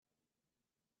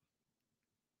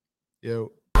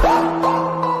Yo.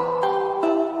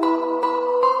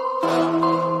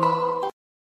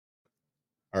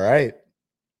 All right.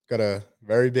 Got a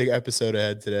very big episode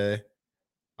ahead today.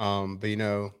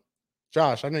 But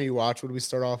Josh, I know you watch. What do we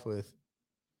start off with?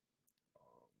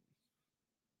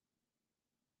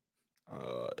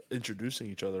 Introducing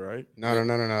each other, right? No.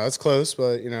 That's close,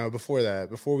 but before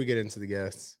that, before we get into the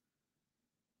guests.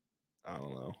 I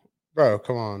don't know. Bro,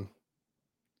 come on.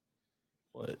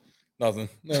 What? Nothing.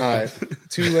 All right.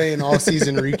 Tulane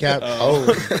all-season recap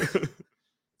poem.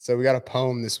 So we got a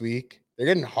poem this week. They're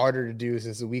getting harder to do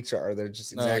since the weeks they're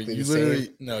just exactly the same.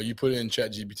 You put it in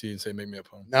ChatGPT and say, make me a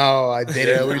poem. No, I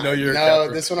didn't. Yeah, we know you're a No,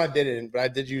 capper. this one I didn't, but I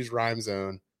did use Rhyme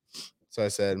Zone. So I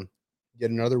said, yet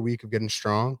another week of getting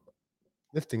strong,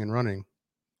 lifting and running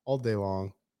all day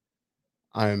long.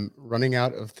 I'm running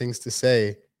out of things to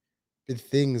say. Big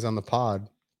things on the pod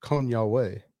coming y'all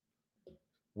way.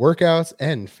 Workouts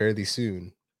end fairly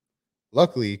soon.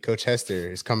 Luckily, Coach Hester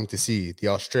is coming to see the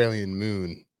Australian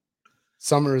moon.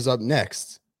 Summer is up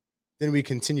next. Then we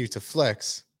continue to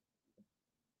flex.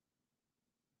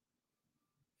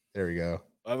 There we go.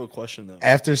 I have a question, though.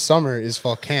 After summer is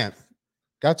fall camp.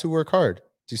 Got to work hard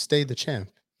to stay the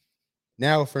champ.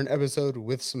 Now for an episode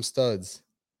with some studs.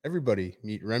 Everybody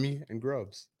meet Remy and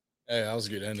Grubbs. Hey, that was a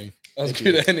good ending. That was a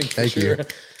good ending for Thank sure. you.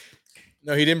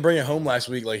 No, he didn't bring it home last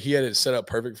week. Like, he had it set up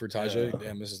perfect for Tajay.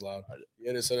 Damn, this is loud. He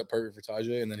had it set up perfect for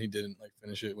Tajay, and then he didn't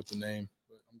finish it with the name.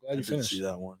 But I'm glad you finished. See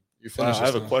that one. You finished. I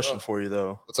have a question for you,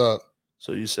 though. What's up?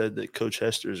 So you said that Coach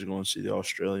Hester is going to see the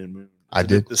Australian moon. I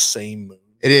did. The same moon.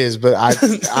 It is, but I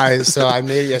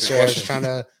made it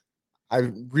yesterday. I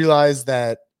realized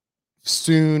that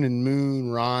soon and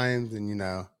moon rhymed, and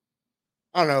I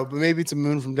don't know, but maybe it's a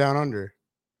moon from down under.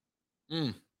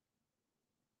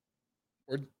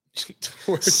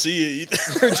 See it.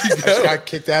 I just got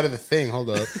kicked out of the thing. Hold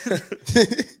up.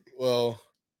 Well,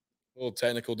 a little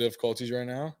technical difficulties right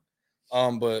now.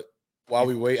 But while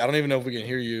we wait, I don't even know if we can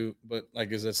hear you, but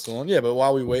is that still on? Yeah, but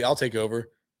while we wait, I'll take over.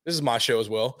 This is my show as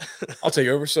well. I'll take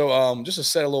over. So just to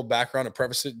set a little background and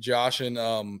preface it, Josh and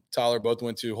Tyler both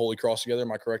went to Holy Cross together.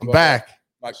 Am I correct? I'm back.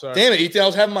 Damn it, Ethan, I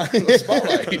was having my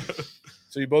spotlight.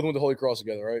 So you both went to Holy Cross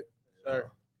together, right?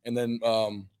 Sure. And then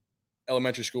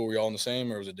elementary school, were you all in the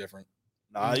same, or was it different?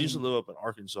 Nah, I used to live up in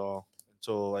Arkansas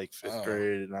until fifth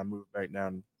grade, and I moved back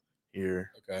down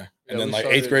here. Okay. And then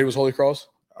eighth grade was Holy Cross?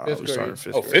 We started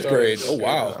fifth grade. Fifth grade. Oh,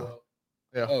 wow.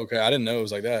 Yeah. Oh, okay. I didn't know it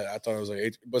was like that. I thought it was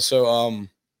eighth. But so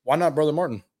why not Brother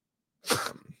Martin?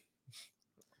 So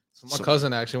my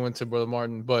cousin actually went to Brother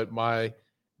Martin, but my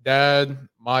dad,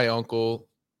 my uncle,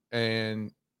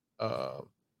 and my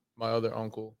other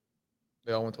uncle,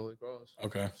 they all went to Holy Cross.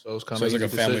 Okay. So it's kind So of it's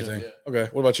like a family thing. Yeah. Okay.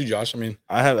 What about you, Josh?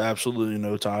 I have absolutely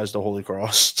no ties to Holy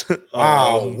Cross.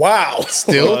 Wow.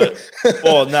 Still?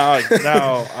 Well, now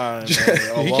I'm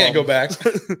he can't go back.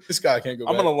 This guy can't go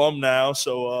back. I'm an alum now,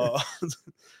 so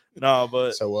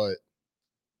but So what?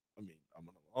 I'm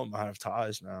an alum. I have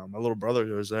ties now. My little brother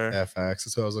goes there. Yeah, facts.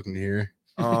 That's what I was looking to hear.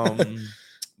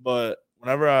 But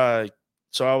whenever I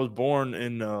was born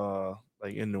in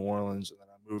in New Orleans, and then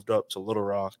I moved up to Little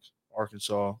Rock,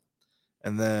 Arkansas,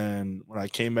 and then when I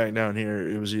came back down here,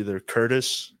 it was either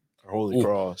Curtis or Holy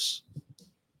Cross.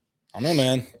 I don't know,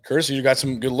 man. Curtis, you got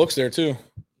some good looks there too.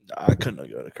 I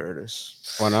couldn't go to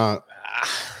Curtis. Why not?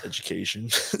 Education.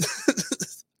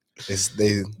 Is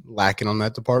they lacking on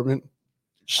that department?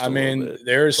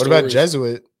 There's. What about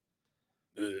Jesuit?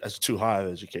 That's too high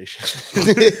of education.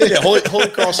 Yeah, Holy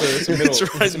Cross. It's a middle. It's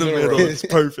right in the middle. It's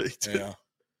perfect. Yeah.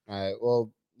 All right. Well,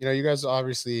 you guys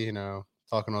obviously,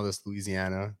 talking all this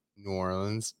Louisiana, New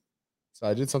Orleans. So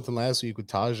I did something last week with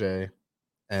Tajay,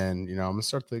 and I'm gonna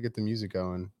start to get the music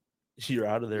going. You're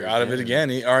out of there. You're out of it again.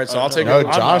 All right, so I'll take No,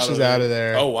 over. Josh is out of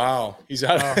there. Oh wow, he's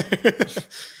out. The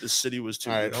city was too.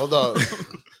 All right, hold up.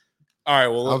 All right,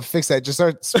 well, I'll fix that. Just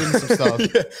start spinning some stuff.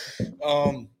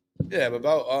 Yeah, but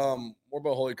about more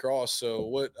about Holy Cross. So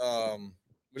what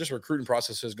just recruiting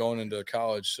processes going into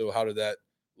college. So how did that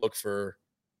look for?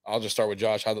 I'll just start with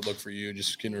Josh. How did it look for you?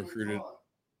 Just getting recruited.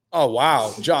 Oh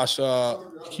wow, Josh.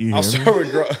 I'll start with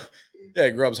Grubbs. Yeah,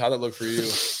 Grubbs. How did that look for you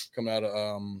coming out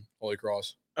of Holy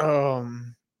Cross?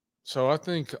 So I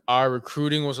think our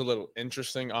recruiting was a little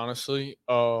interesting, honestly.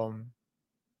 I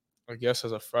guess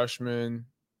as a freshman,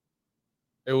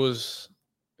 it was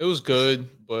good,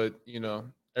 but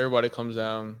everybody comes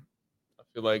down. I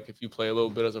feel like if you play a little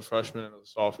bit as a freshman and as a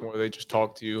sophomore, they just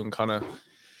talk to you and kind of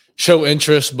show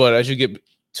interest. But as you get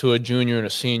to a junior and a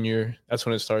senior, that's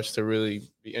when it starts to really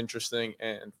be interesting.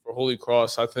 And for Holy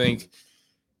Cross, I think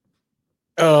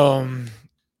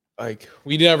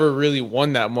we never really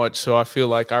won that much, so I feel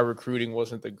like our recruiting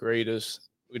wasn't the greatest.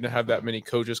 we didn't have that many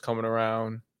coaches coming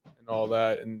around and all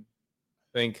that. And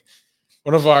I think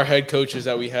one of our head coaches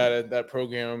that we had at that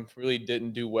program really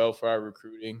didn't do well for our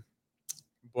recruiting.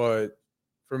 But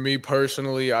for me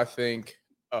personally, I think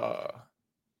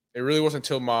it really wasn't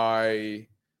until my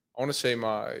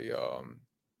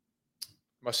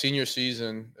senior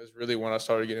season is really when I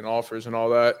started getting offers and all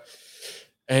that.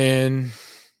 And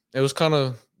it was kind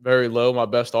of very low. My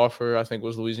best offer, I think,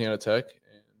 was Louisiana Tech.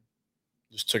 And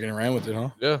Just took it and ran with it, huh?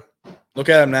 yeah, Look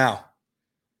at him now.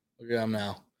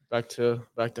 back to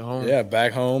home. Yeah,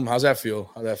 back home. How's that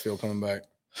feel? How's that feel coming back?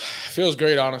 Feels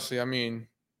great, honestly. I mean,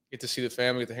 get to see the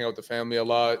family, get to hang out with the family a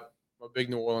lot. I'm a big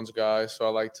New Orleans guy, so I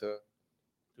like to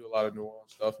do a lot of New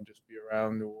Orleans stuff and just be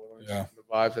around New Orleans, Yeah. the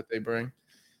vibes that they bring.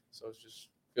 So it just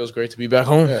feels great to be back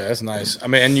home. Yeah, that's nice. I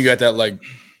mean, and you got that like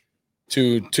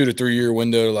 2 to 3 year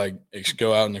window to like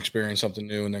go out and experience something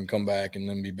new, and then come back and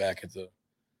then be back at the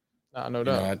No you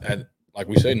doubt. know, at like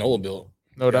we say, NOLA built.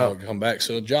 No doubt. Come back.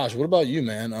 So, Josh, what about you,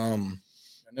 man? I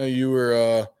know you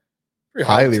were pretty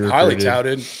Highly highly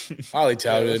recruited. touted. Highly Yeah,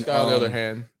 touted. this guy, on the other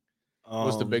hand,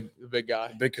 was the Um, big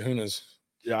guy. Big kahunas.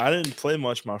 Yeah, I didn't play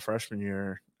much my freshman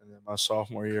year, and then my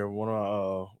sophomore year, one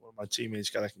of my teammates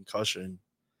got a concussion,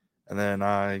 and then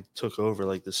I took over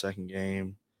like the second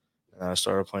game, and I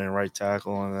started playing right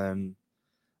tackle, and then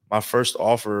my first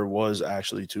offer was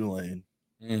actually Tulane.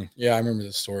 Yeah, I remember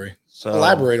this story. So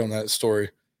Elaborate on that story.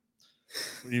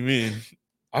 What do you mean?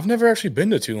 I've never actually been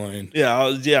to Tulane. Yeah, I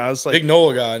was like, Big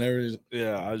NOLA guy. Never.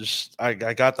 yeah, I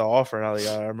got the offer, and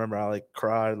I remember I like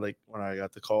cried like when I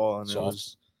got the call, and it Soft.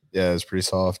 was Yeah, it's pretty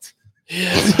soft.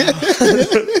 yeah,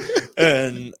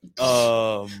 and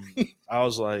I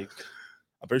was like,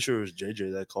 I'm pretty sure it was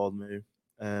JJ that called me,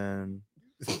 and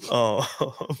oh,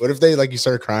 What if they like you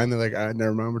start crying? They're like, I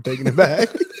never mind, we're taking it back.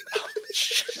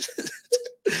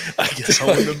 I guess I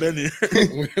wouldn't have been here.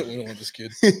 we don't want this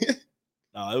kid.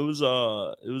 No, it was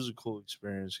a cool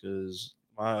experience because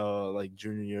my like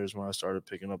junior year is when I started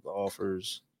picking up the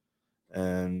offers,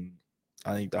 and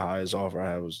I think the highest offer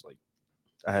I had was like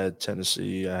I had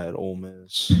Tennessee, I had Ole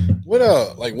Miss. What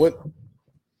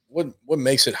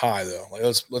makes it high though? Like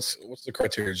what's the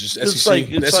criteria? Just It's SEC, like-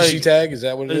 it's SEC like- tag? Is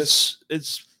that what it is?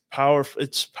 It's Power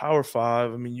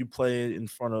 5. I mean, you play in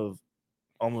front of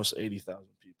almost 80,000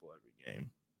 people every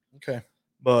game, Okay.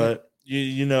 but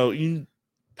you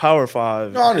Power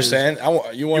 5. No, I understand. You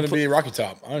want you're to be Rocky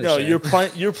Top. I No,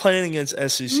 understand. you're playing against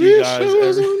SEC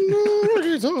guys.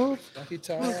 Rocky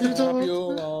Top, Rocky Top.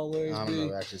 you'll always I don't know be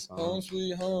the actual song. home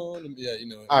sweet home. Yeah, you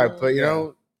know. All right, but you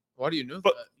know, Why do you know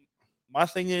But- that? My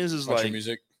thing is country like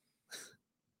music.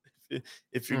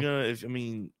 if you're gonna if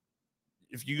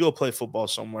you go play football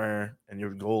somewhere and your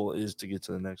goal is to get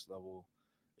to the next level,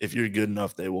 if you're good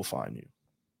enough, they will find you.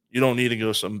 You don't need to go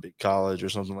to some big college or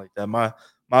something like that. My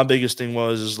biggest thing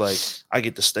is like I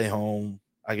get to stay home.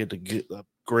 I get to get a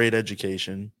great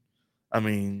education. I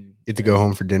mean, get to go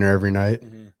home for dinner every night.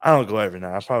 I don't go every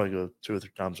night. I probably go 2 or 3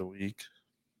 times a week.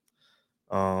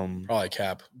 Probably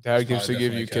Cap. Dad gets to Probably give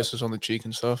you definitely Cap. kisses on the cheek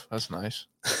and stuff. That's nice.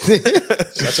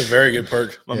 That's a very good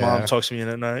perk. My Yeah. mom tucks me in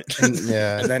at night.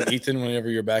 Yeah, And then Ethan, whenever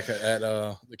you're back at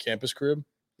the campus crib,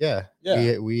 yeah.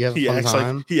 Yeah. We have a he fun acts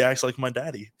time. like he acts like my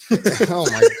daddy. Oh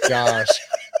my gosh.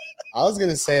 I was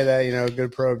gonna say that, a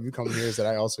good pro of you coming here is that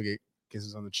I also get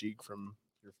kisses on the cheek from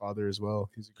your father as well.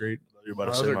 He's a great You're about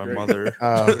to Those say are my great. mother.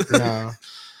 no.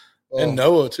 and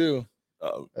Noah too.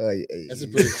 That's a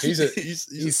pretty.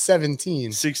 He's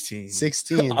 17. 16.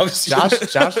 16. Obviously.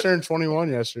 Josh turned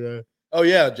 21 yesterday. Oh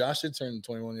yeah, Josh did turn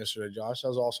 21 yesterday. Josh, that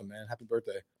was awesome, man. Happy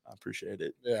birthday. I appreciate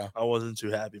it. Yeah, I wasn't too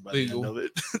happy by Legal. the end of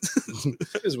it.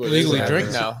 it is what it is. Legally It drink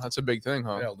happens. now. That's a big thing,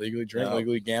 huh? Yeah, legally drink, Yeah.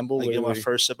 legally gamble. I get my legally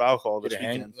first sip of alcohol get this a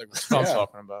hand. weekend. Like, That's what I'm yeah,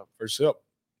 talking about. first sip.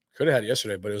 Could have had it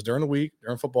yesterday, but it was during the week,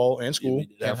 during football and school. we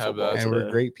did Can't have football that. And we're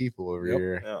today. great people over Yep.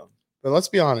 here. Yeah. But let's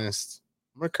be honest.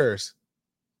 I'm gonna curse.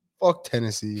 Fuck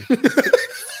Tennessee.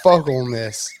 Fuck Ole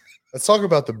Miss. Let's talk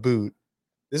about the boot.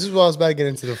 This is what I was about to get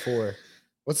into the 4.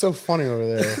 What's so funny over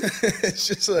there? It's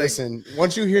just like Listen,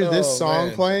 once you hear this Oh, song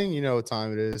man. playing, you know what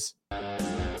time it is.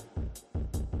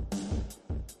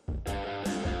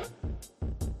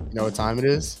 You know what time it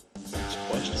is?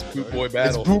 boot boy It's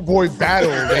battle. Boot Boy Battle,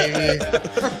 baby.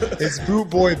 It's Boot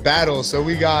Boy Battle. So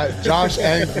we got Josh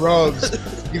and Grubbs.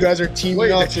 You guys are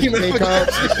teaming up to take up.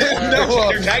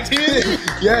 No, you're tag teaming?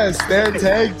 Yes, they're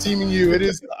tag teaming you. It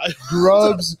is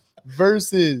Grubbs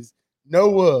versus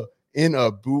Noah in a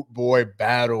Boot Boy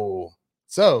battle.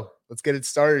 So let's get it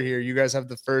started here. You guys have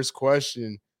the first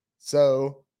question.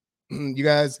 So, you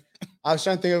guys, I was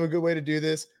trying to think of a good way to do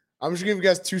this. I'm just giving you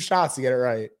guys 2 shots to get it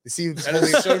right. To see if That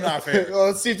is so not fair. Well,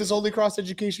 let's see if this Holy Cross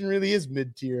education really is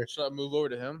mid tier. Should I move over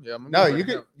to him? Yeah. I'm gonna No, move over you to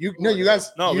could. him. You Move no, over you to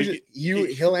guys.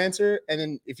 No, He'll answer, and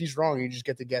then if he's wrong, you just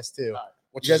get to guess too.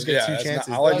 Which You guys is- get 2 that's not-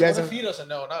 chances. I like you guys What have, if he doesn't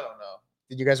know and I don't know?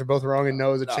 you guys are both wrong, and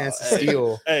no is a No, chance to hey.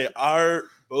 steal. Hey,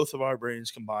 both of our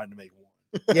brains combined to make one.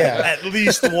 Yeah. At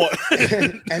least one.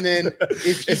 And then if he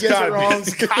It's gets gotta it wrong,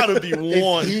 it's gotta be if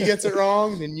one. he gets it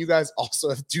wrong, then you guys also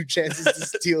have 2 chances to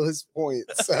steal his point.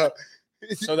 So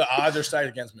So the odds are stacked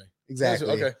against me. exactly.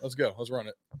 Okay, let's go. Let's run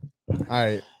it. All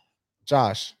right,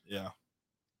 Josh, Yeah.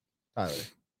 Tyler.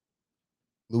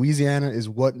 Louisiana is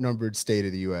what numbered state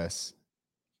of the U.S.?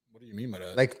 What do you mean by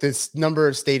that? Like this number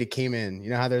of state it came in. You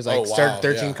know how there's like Oh, start wow,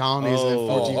 13 yeah. colonies and then Oh,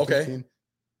 14, okay. 15.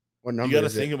 What number You got to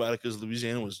is think it? about it because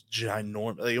Louisiana was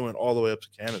ginormous. Like, it went all the way up to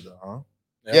Canada, huh?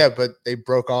 Yeah, but they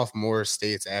broke off more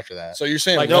states after that. So you're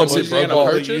saying Like no, once but it broke Louisiana off,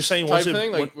 Purchase? Purchase you're saying type once it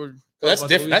thing? Like went- we're that's talking about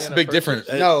different. That's a Louisiana big Purchase?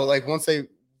 difference. No, like once they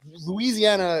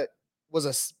Louisiana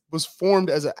was formed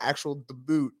as an actual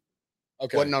boot.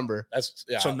 Okay, What number? That's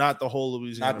So not the whole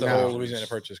Louisiana. not the No. whole Louisiana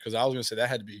Purchase because I was gonna say that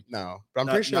had to be. No, but I'm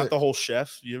Not, pretty sure not the whole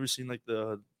chef. You ever seen like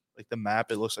the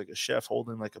map? It looks like a chef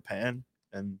holding like a pan,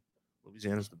 and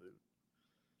Louisiana's the boot.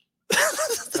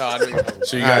 No, I didn't even know.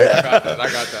 So you All got. right.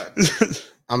 I got that.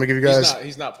 I'm gonna give you guys.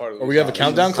 He's not part of the Or we have a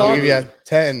countdown I'm clock? gonna give you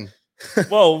 10,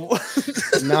 Whoa.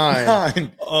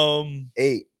 9,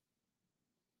 8.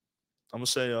 I'm gonna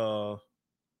say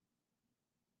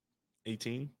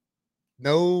 18.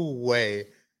 No way.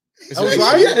 Is That was it-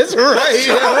 right. That's right.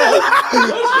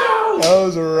 That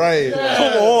was right.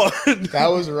 Come on. That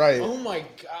was right. Oh my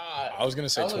god. I was gonna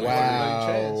say That was 20. a Wow!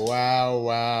 chance.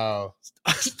 Wow!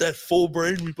 That full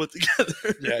brain we put together.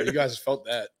 Yeah, you guys felt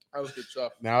that. That was good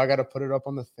stuff. Now I got to put it up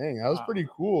on the thing. That was pretty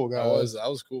cool, guys. That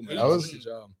was cool, man. That was- good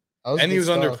job. That was And he good was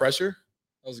under stuff. pressure.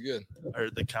 That was good. Or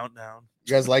the countdown.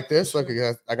 You guys like this? Look,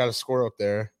 I got a score up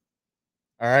there.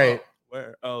 All right.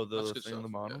 Where? Oh, That's the good thing on the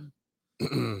stuff,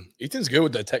 bottom. Ethan's good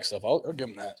with that tech stuff. I'll give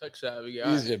him that. Tech savvy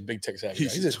guy. He's a big tech savvy.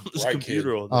 guy. He's a His bright kid.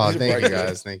 computer all day. Oh, He's a thank bright you kid.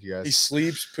 guys. Thank you He guys.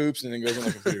 sleeps, poops, and then goes on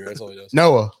the computer. That's all he does.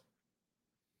 Noah,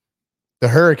 the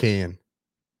Hurricane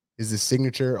is the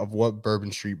signature of what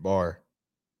Bourbon Street bar?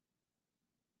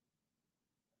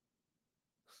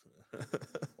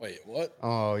 Wait, what?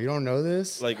 Oh, you don't know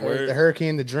this? Like The where?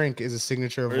 Hurricane, the drink, is a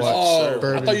signature of Where's what? it Oh, served? I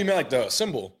Bourbon. thought you meant like the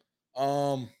symbol.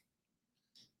 I'm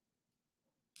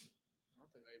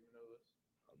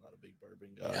not a big bourbon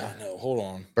guy. Yeah, no, hold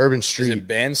on. Bourbon Is Street. it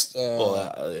Bandst?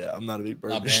 Well, yeah, I'm not a big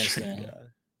bourbon Bandstand. guy.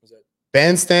 Was that-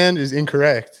 Bandstand is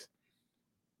incorrect.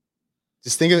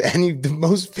 Just think of the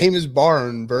most famous bar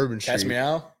in Bourbon Street. Catch Me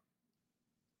Out?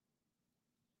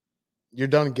 You're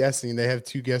done guessing. They have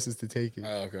 2 guesses to take it.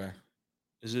 Oh, okay.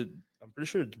 Is it? I'm pretty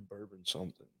sure it's bourbon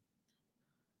something.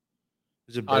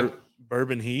 Is it I-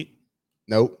 bourbon heat?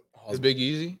 Nope. Oh, The Big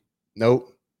Easy.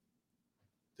 Nope.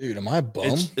 dude, am I a bum?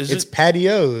 Is It's it?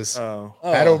 patios. Oh,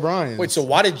 Pat Oh. O'Brien. Wait, so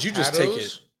why did you just take it?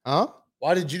 Pattos? Huh?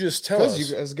 Why did you just tell Because us?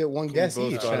 you guys get 1 We guess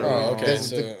both each. got it I don't wrong. know. Okay, There's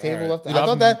so, the table all right. left. Dude, I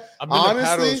thought that I've been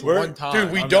honestly, to we're- Pattos one time.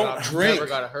 dude, we I've don't I've drink. Never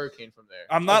got a hurricane from there.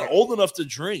 I'm not Okay. old enough to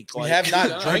drink. We Like, have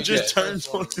not I drank just yet. turned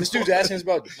 21. This dude's asking us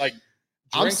about like.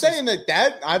 I'm drinks saying that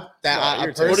I No, I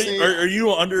you're terrible. What personally are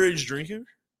you an underage drinker?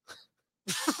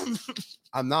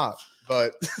 I'm not,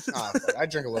 but fuck, I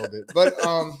drink a little bit. But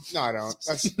no, I don't.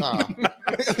 That's All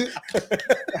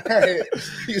right.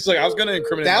 He's like, I was gonna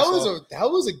incriminate. That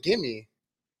was a gimme.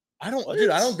 I don't, What? dude.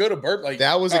 I don't go to Burt like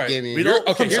That was all a right, gimme. We don't-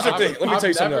 Okay, here's the thing. Let me tell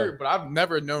you something. Never, though. but I've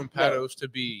never known Pattos to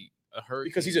be a hurricane.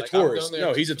 Because he's a Like, I've tourist. gone there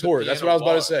No, he's a to tourist. be That's in what a I was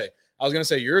about to bar. say. I was gonna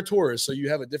say you're a tourist, so you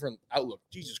have a different outlook.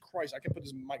 Jesus Christ, I can put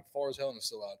this mic far as hell and it's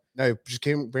still loud. No, just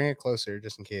bring it closer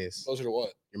just in case. Closer to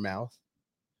what? Your mouth.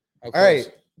 How All close?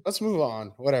 right, let's move on.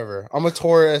 Whatever. I'm a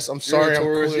tourist. I'm You're sorry. a I'm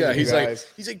tourist. cooler Yeah, than he's you like,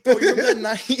 guys. bro, you're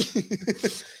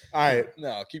midnight. All right,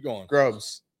 No, keep going.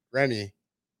 Grubbs, Remy.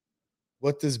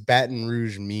 What does Baton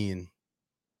Rouge mean?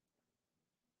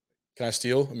 Can I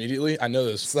steal immediately? I know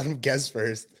Just this. let him guess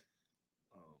first.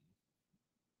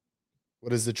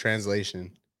 What is the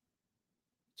translation?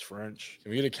 It's French. Can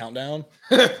we get a countdown?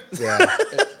 Yeah.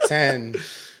 10,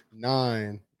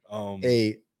 9,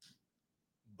 8.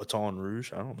 Baton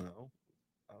Rouge. I don't know.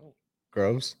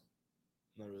 Grubbs.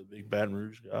 Not really a big Baton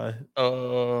Rouge guy.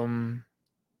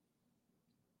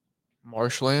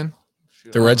 Marshland.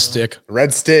 Shoot, The I red don't know. stick.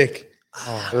 Red stick.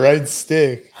 The red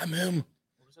stick. I'm him. What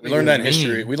does We learned that in even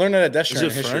history. mean? We learned that at Is Destron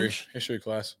it history French?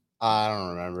 class. I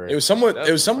don't remember. It was somewhat. That's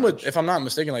It was somewhat, French. if I'm not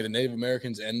mistaken, like the Native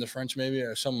Americans and the French, maybe,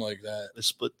 or something like that. They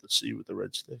split the sea with the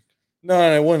red stick. No,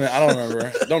 it wasn't. I don't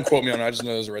remember. Don't quote me on it. I just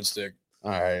know there's a red stick. All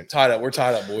right. Tied up. We're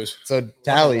tied up, boys. So,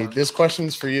 Tally, this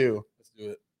question's for you. Let's do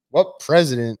it. What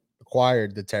president,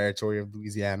 acquired the territory of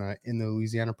Louisiana in the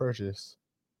Louisiana Purchase?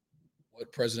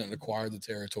 What president acquired the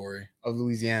territory of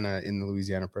Louisiana in the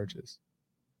Louisiana Purchase?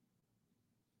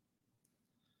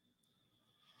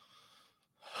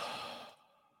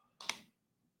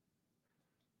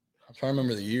 I'm trying to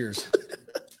remember the years.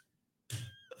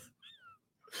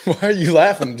 Why are you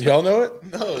laughing? Do y'all know it?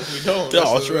 No, we don't.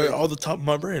 No, it's right off the top of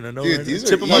my brain. I know. Dude, right? these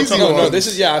Tip are of my easy tongue. No, ones. this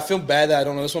is I feel bad that I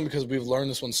don't know this one because we've learned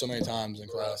this one so many times in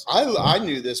class. I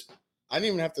knew this. I didn't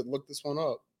even have to look this one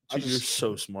up. Dude, you're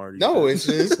so smart. No, it's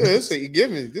you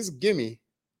give me this. Give me.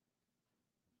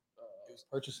 It was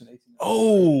purchased in 18.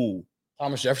 Oh,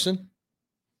 Thomas Jefferson.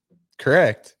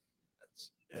 Correct.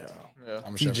 yeah.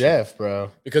 Thomas T. Jefferson. Jeff,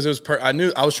 bro. Because it was.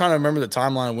 I was trying to remember the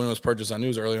timeline when it was purchased. I knew it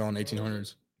was early on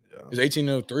 1800s. Yeah. It was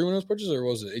 1803 when it was purchased, or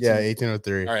was it? 18... Yeah,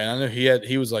 1803. All right, I know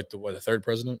he was like the third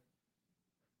president.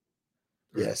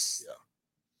 Yes.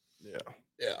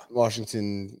 Yeah.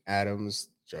 Washington, Adams,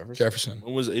 Jefferson.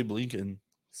 When was Abe Lincoln?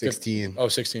 16. Oh,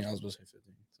 16. I was supposed to say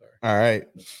 15. Sorry. All right.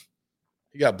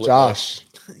 He got blipped. Josh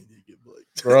He did get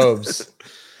blicked. Grubbs.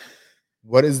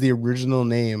 What is the original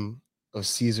name of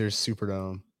Caesar's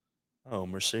Superdome? Oh,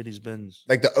 Mercedes-Benz.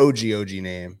 Like the OG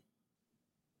name.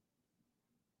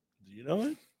 Do you know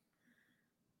it?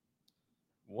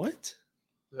 What?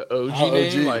 The OG How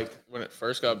name, OG? like when it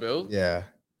first got built. Yeah.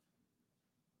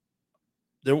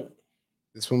 There.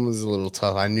 This one was a little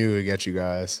tough. I knew it would get you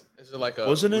guys. Is it like a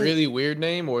Wasn't it? really weird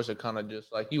name, or is it kind of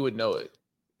just like you would know it?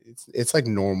 It's like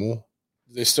normal.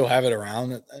 Do they still have it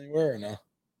around anywhere or no?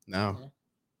 No.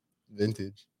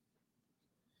 Vintage.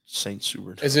 Saint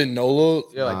Super. Is it Nolo?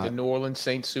 Yeah, like the Not. New Orleans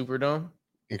Saints Superdome.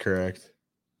 Incorrect.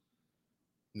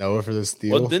 Noah for the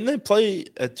steal. Well, didn't they play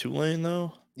at Tulane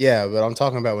though? Yeah, but I'm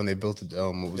talking about when they built the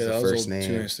dome. What was Yeah, the that was first old name?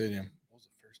 Tulane Stadium. What was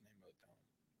the first name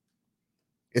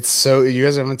of the It's so you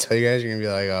guys. I'm gonna tell you guys. You're gonna be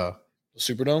like, oh, The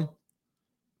Superdome?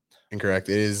 incorrect.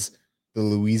 It is the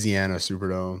Louisiana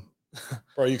Superdome.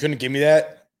 Bro, you couldn't give me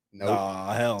that? Nope.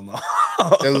 Nah, hell no.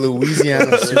 The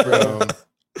Louisiana Superdome.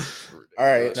 All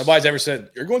right. Nobody's ever said,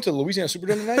 you're going to the Louisiana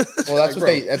Superdome tonight? Well, that's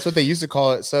Like, what bro, they used to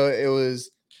call it. So it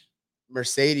was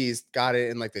Mercedes got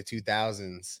it in like the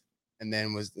 2000s, and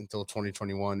then was until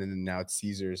 2021, and then now it's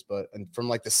Caesars. But from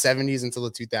like the 70s until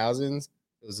the 2000s,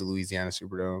 it was the Louisiana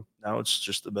Superdome. Now it's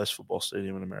just the best football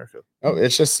stadium in America. Oh,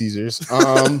 it's just Caesars.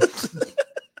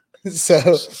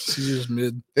 So Caesars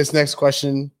mid. this next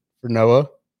question for Noah.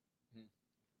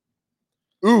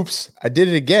 Oops, I did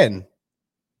it again.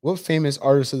 What famous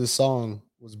artist of the song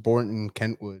was born in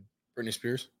Kentwood? Britney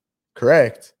Spears.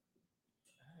 Correct.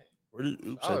 Where did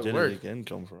Oops, Oh, I it Did worked. It Again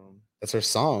come from? That's her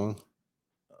song.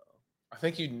 I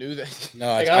think you knew that. No,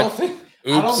 Like, I- I don't think. I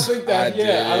don't Oops, think that. I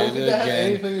Yeah, I don't did think it that had again.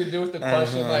 anything to do with the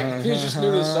question. Like, if you just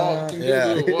knew the song, you knew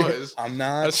Yeah. who it was. I'm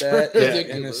not That's that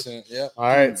ridiculous. innocent. Yep. All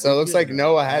right, so it looks like Yeah,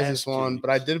 Noah has ass this one, cheeks. but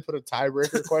I did put a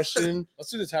tiebreaker question. Let's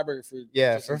do the tiebreaker for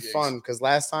Yeah, just for in case. fun, because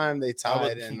last time they How about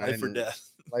tied and I life or didn't.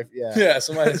 death? Life, yeah. Yeah,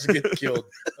 somebody has to get killed.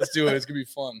 Let's do it. It's gonna be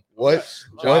fun. What?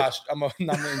 Josh, I'm not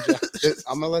named Josh.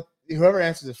 I'm gonna let whoever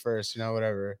answers it first. You know,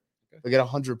 whatever. They get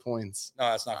 100 points. No,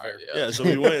 that's not fair. Yeah, so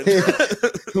we win.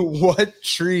 What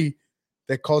tree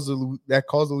that calls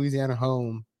Louisiana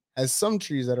home has some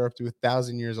trees that are up to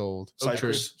 1,000 years old?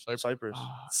 Cypress. Cypress. Cypress.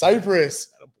 Cypress.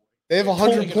 They have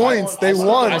 100 I points. They won.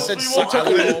 won. I said We I won.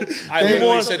 literally- I They literally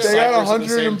won. said They got Cypress at the 100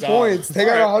 same time. points. They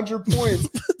got All right. 100 points.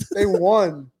 They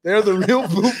won. They're the real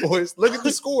Boot Boys. Look at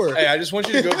the score. Hey, I just want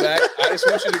you to go back. I just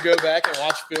want you to go back and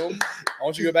watch film. I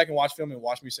want you to go back and watch film and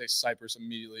watch me say Cypress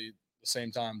immediately at the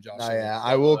same time, Josh. No, said it. yeah,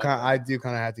 I will. I do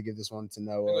kind of have to give this one to It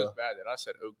Noah. was bad that I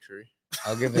said oak tree.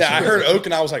 I'll give this. Yeah, I one heard to- oak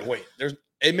and I was like, wait,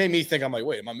 it made me think, I'm like,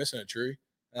 wait, am I missing a tree?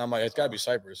 And I'm like, it's gotta be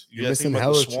Cypress. You You're gotta think missing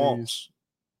about the hella swamps.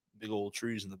 Big old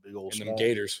trees and the big old And them swamp.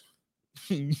 gators.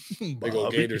 Big old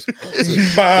Bobby. gators. Did you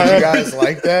guys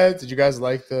like that? Did you guys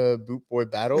like the Boot Boy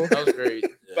battle? That was great.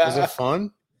 Was it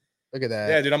fun? Look at that.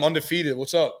 Yeah, dude, I'm undefeated.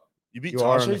 What's up? You beat You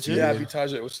are Tajay too? undefeated. Yeah, I beat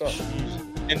Tajay. What's up?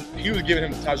 And he was giving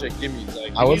him Tajay gimmies.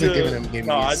 Like, I wasn't You giving need him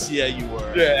No, gimmies. yeah, you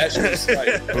were. yeah, that shit was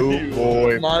like, Boot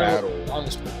Boy Mine battle.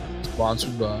 was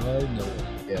sponsored by no.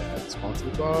 Yeah,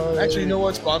 sponsored by. Actually, you know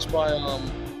what? Sponsored by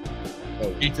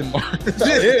Oh. Ethan Marcus.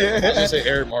 I was gonna say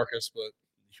Eric Marcus, but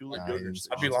You Nah, look he good. didn't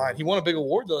I'd be lying. He won a big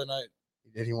award the other night.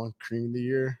 Did he want cream of the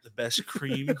year? The best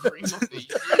cream. Cream of the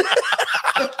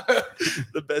year.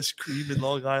 The best cream in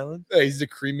Long Island. Hey, he's the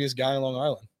creamiest guy in Long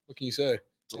Island. What can you say?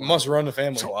 It must run the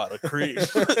family. It's a lot of cream.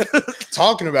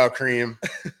 Talking about cream.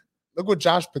 Look what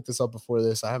Josh picked this up before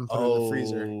this. I haven't put it in the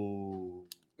freezer. Oh.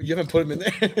 You haven't put him in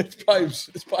there. It's probably.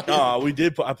 No, we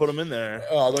did. I put them in there.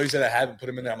 Oh, although you said I haven't put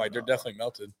him in there, I'm like, they're definitely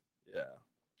melted. Yeah.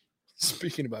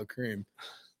 Speaking about cream,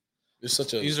 It's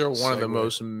such a. These are one of the segue.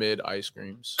 most mid ice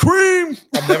creams Cream.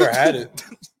 I've never had it.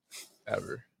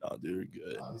 ever. Oh, dude,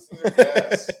 good.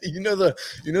 you know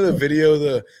the video,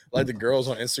 the girls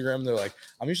on Instagram, they're like,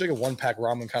 I'm usually like a 1-pack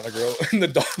ramen kind of girl. And the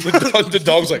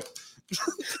dog's like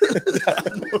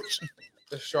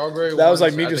The strawberry That was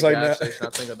ones like me at just the like gas that. station, I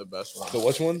think are the best ones. the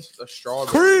which ones? The strawberry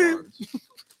Cream. ones.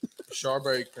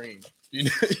 Strawberry cream. You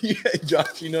know, yeah,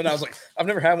 Josh, and I was like, I've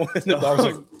never had one. And the dog's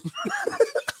like,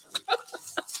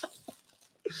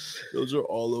 Those are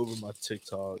all over my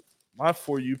TikTok. My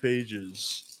For You page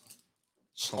is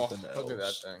something else. Look at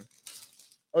that thing.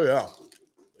 oh yeah.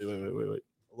 Wait.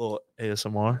 A little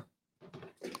ASMR.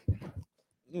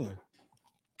 Mm.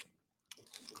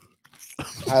 All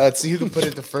right, let's see who can put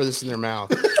it the furthest in their mouth.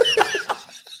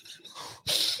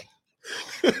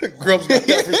 Grubbs got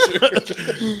that for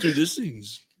sure. Dude, this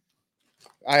thing's.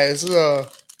 All right, this is a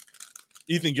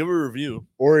Ethan, give a review.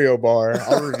 Oreo bar.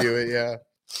 I'll review it. Yeah.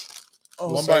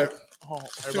 Oh, One sorry. bite, Oh,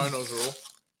 Everybody knows the rule.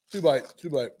 2 bite, 2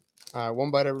 bite. All right,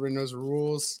 one bite. Everybody knows the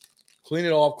rules. Clean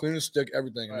it off, clean the stick,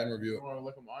 everything, and then review it. Want to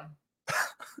look at mine?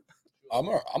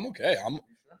 I'm okay.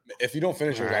 If you don't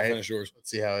finish yours, I'll Alright. finish yours. Let's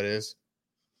see how it is.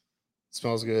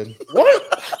 Smells good. What?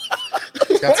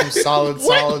 Got some solid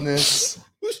What? solidness.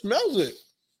 Who smells it?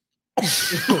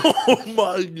 oh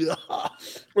my god.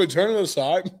 Wait, turn it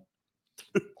aside.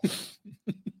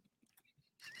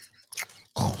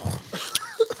 I'm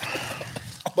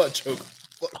about to choke.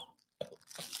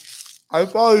 I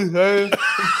probably say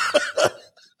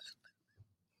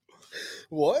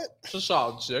What? It's a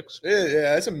solid 6.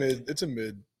 Yeah, it's a mid. It's a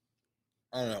mid.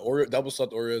 I don't know. Oreo, double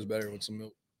stuffed Oreo is better with some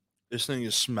milk. This thing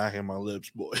is smacking my lips,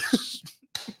 boys.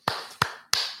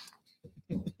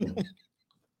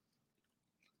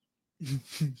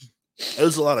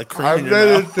 There's a lot of cream I in your bet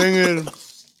the mouth. thing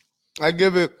is, I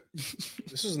give it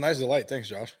This is a nice delight. Thanks,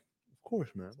 Josh. Of course,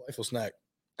 man. Delightful snack.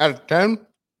 out of 10,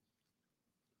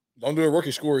 Don't do a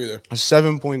rookie score either. a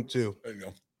 7.2. There you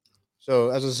go.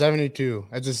 So that's a 72.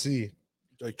 That's a C.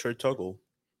 Like Trey Tuggle.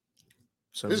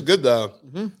 So, It's good though.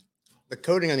 Mm-hmm. The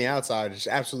coating on the outside just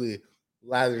absolutely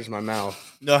lathers my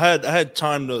mouth. no, I had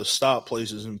time to stop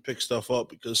places and pick stuff up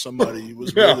because somebody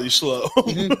was Yeah. really slow.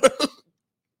 The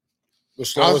I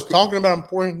was slowest. talking about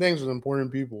important things with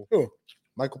important people. Who?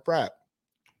 Michael Pratt.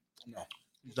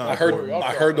 He's not I heard. important.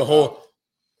 I heard the whole.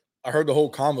 I heard the whole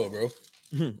combo, bro.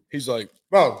 Mhm. He's like,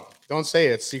 Bro, don't say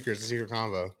it. It's secret. It's a secret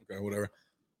combo. okay, whatever.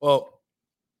 Well,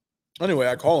 anyway,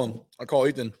 I call him. I call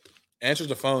Ethan, answers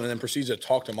the phone, and then proceeds to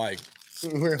talk to Mike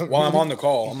while I'm on the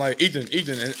call. I'm like, Ethan,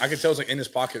 and I can tell it's like in his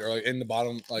pocket or like in the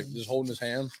bottom, like just holding his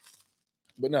hand.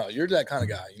 But no, you're that kind of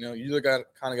guy. You know, you're the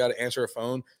kind of guy to answer a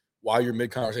phone while you're mid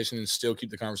conversation and still keep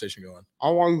the conversation going. I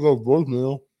want to go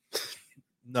voicemail.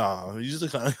 No, he's the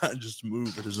kind of guy to just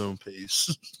move at his own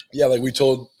pace. Yeah, like we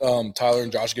told Tyler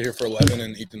and Josh to get here for 11,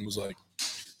 and Ethan was like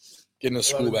getting his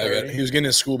school bag. 11:30. He was getting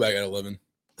his school bag at 11.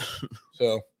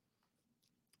 So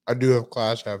I do have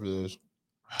class after this.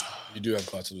 you do have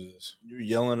classes with this. You're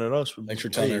yelling at us. Thanks for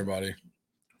telling everybody.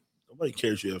 Nobody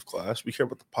cares you have class. We care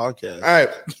about the podcast. All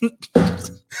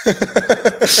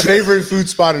right. Favorite food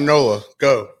spot in NOLA?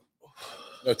 Go.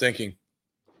 No thinking.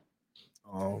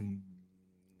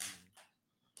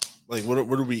 Like what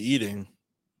are we eating?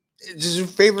 Just your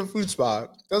favorite food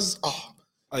spot. That's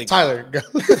Like Tyler. Go.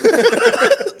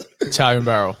 Italian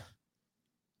barrel.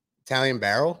 Italian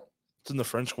barrel. it's in the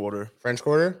French Quarter. French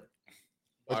Quarter.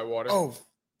 Buy water. Oh,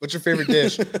 what's your favorite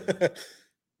dish?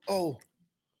 Oh,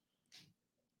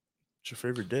 What's your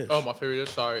favorite dish? Oh, my favorite dish.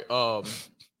 Sorry.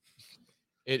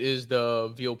 It is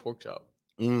the veal pork chop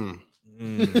Mm.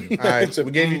 Mm. All right. It's a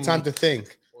We gave you time to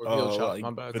think. or veal Oh, chop. like My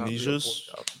bad. not veal Venetia's?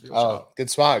 pork chop, veal Oh, chop. good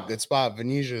spot. Good spot.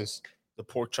 Venetia's. The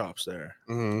pork chops there.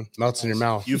 Melts in your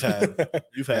mouth. You've had it,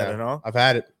 Yeah. huh? I've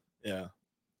had it. Yeah.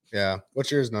 Yeah. What's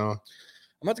yours, Noah?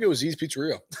 I'm about to go with Z's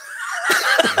Pizzeria.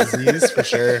 Z's for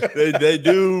sure. They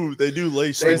do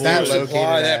lace Where's the that boys. located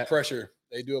Apply at? that pressure.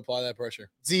 They do apply that pressure.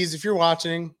 Z's, if you're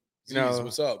watching, you Z's, know,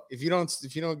 what's up? if you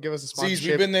don't give us a Z's, sponsorship,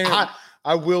 we've been there.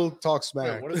 I will talk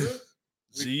smack. Wait, what is it?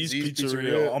 Z's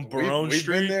Pizzeria on Barone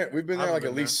Street. We've been there I've like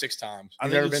been at least 6 times. I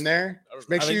You've think never it's- been there? I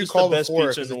Make I sure think you it's call the best before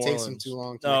pizza in because it New takes them Orleans. too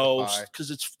long to No, make a pie.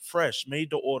 because it's fresh, made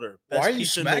to order. Why Best are you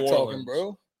pizza in smack New talking, Orleans.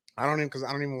 bro? I don't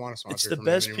even want to sponsor. It's the from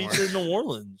them best anymore. pizza in New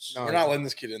Orleans. No, We're not letting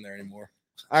this kid in there anymore.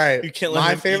 All right, You can't let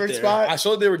my him eat favorite there. spot. I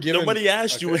saw they were giving. Nobody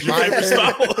asked you what Okay. your My favorite favorite-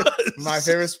 spot was. My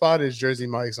favorite spot is Jersey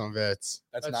Mike's on Vets.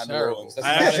 That's That's not New terrible. Orleans. That's,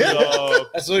 I not actually,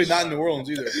 that's literally not in New Orleans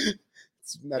either.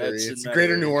 It's Metairie. That's It's in the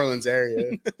greater Metairie. New Orleans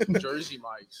area. Jersey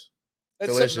Mike's.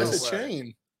 That's Delicious. a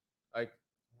chain. Like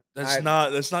that's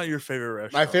not your favorite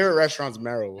restaurant. My favorite restaurant's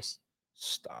Merrill's.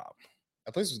 Stop.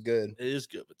 That place was good. It is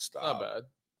good, but stop. not bad.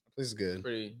 That place is good.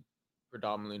 Pretty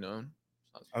predominantly known.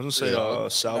 I was gonna say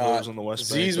Salvo's on the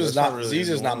West Bank. Z's was not. Z's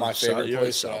is not my favorite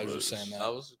place. So I was just saying that.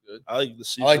 That was good. I like the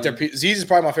seafood. I like their Z's is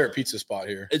probably my favorite pizza spot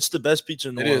here. It's the best pizza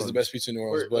in New It Orleans. is the best pizza in New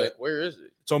Orleans. But where is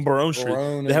it? It's on Barone Street.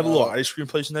 Barone They have a little and, ice cream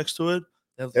place next to it.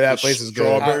 Yeah, that place is good.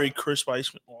 Strawberry crisp ice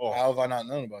cream. Oh, how have I not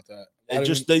known about that?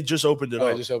 they just opened it Oh,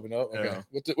 up. it just opened up. Okay, Yeah.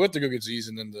 we have to go get Z's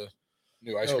and then the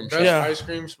new ice cream. Best shop. ice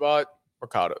cream spot,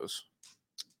 Mercado's.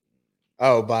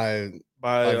 Oh, by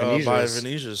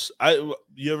Venetia's.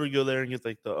 You ever go there and get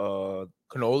like the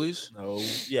cannolis? No,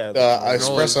 yeah, the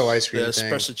espresso ice cream the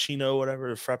thing. espressochino,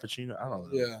 whatever, frappuccino. I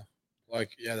don't know.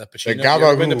 Yeah, the Pacino. The You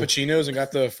ever been to gabagool. Pacino's and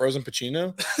got the frozen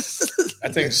Pacino? I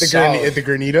think the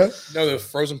granita, No, the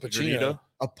frozen Pacino. Granita?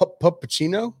 a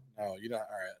puppuccino, No, you're not.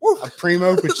 All right. a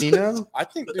primo Pacino. I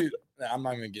think, dude. I'm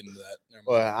not even getting into that. Never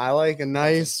But mind. I like a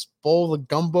nice bowl of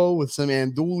gumbo with some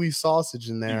andouille sausage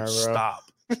in there, Dude, bro. stop.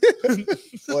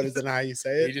 What is it? How you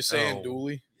say You it? just saying No.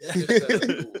 Dooley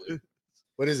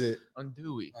What is it?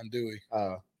 Andouille. on Dewey.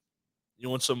 Oh, You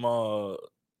want some?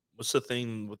 What's the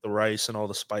thing with the rice and all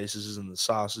the spices and the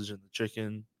sausage and the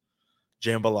chicken?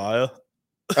 Jambalaya.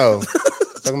 oh,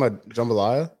 talking about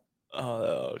jambalaya.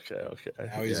 Oh, okay.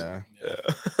 Now he's Yeah. Yeah.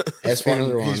 Ask me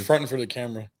another one. He's fronting for the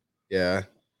camera. Yeah,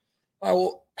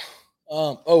 All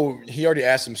right, well, he already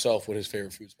asked himself what his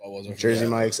favorite food spot was. Jersey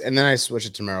Mike's, and then I switch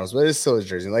it to Merrill's, but it's still a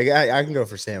Jersey. Like I can go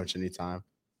for sandwich anytime.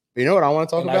 But you know what I want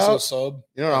to talk Nice little about? sub.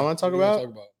 You know what I want to talk What do you about?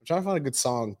 wanna I'm trying to find a good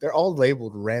song. They're all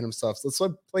labeled random stuff. So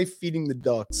let's play Feeding the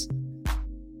Ducks.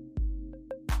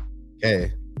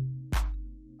 Okay.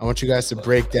 I want you guys to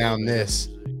break down this.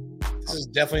 This is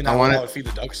definitely I not wanna- what I would feed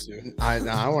the ducks to. I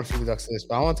don't want to feed the ducks this,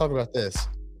 but I want to talk about this.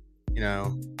 You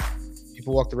know,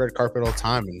 people walk the red carpet all the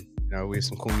time, and you know, we have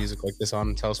some cool music like this on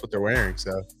and tell us what they're wearing.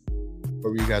 So, what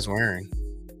were you guys wearing?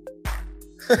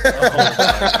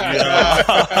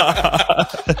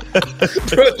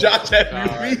 Bro, Josh had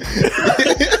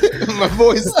My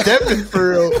boy's stepping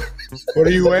for real. What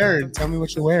are you wearing? Tell me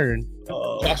what you're wearing.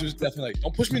 Josh was definitely like,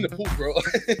 "Don't push me in the pool, bro.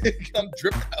 I'm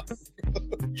dripping out."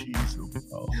 Jesus,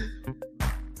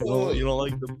 bro. You don't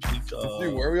like the pink?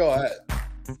 Dude, where are we all at?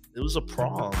 It was a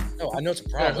prom. No, I know it's a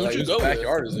problem. who'd Like, you whose go with?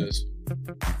 backyard is this?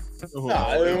 Oh, Nah,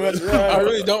 I I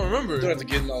really don't remember. don't have to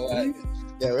get in all that.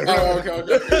 Yeah, Oh, okay. You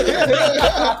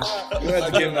don't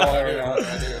have to get in all that right now.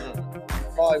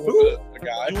 Probably with a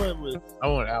guy. You went with I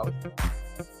went out.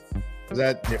 was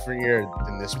that different year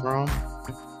than this prom?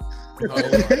 Oh my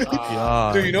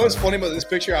God. Dude, you know what's funny about this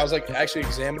picture? I was like actually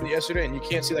examining it yesterday, and you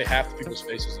can't see like half the people's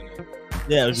faces in it.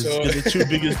 yeah, it was So- the two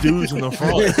biggest dudes in the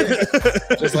front.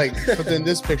 Just like, but then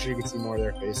this picture, you can see more of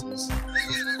their faces. Is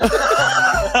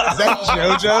that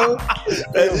JoJo?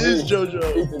 That is JoJo.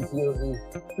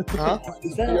 Huh?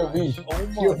 Is that Oh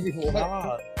my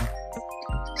god.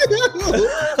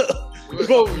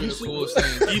 Bro, you you see- the coolest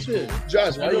thing in school.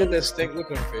 Josh, why you got that stink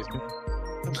look on your face, man?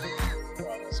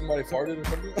 Somebody farted or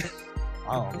something?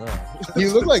 I don't know.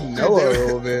 You look like Noah a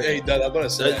little bit. Hey, Dad, I'm about to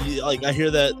say that. Like I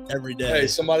hear that every day. Hey,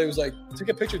 somebody was like, take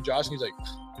a picture of Josh, and he's like, "Oh,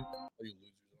 you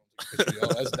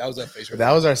losers." That was that face right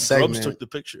That was our Grubbs segment. took the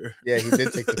picture. Yeah, he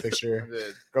did take the picture.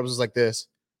 Grubbs was like this.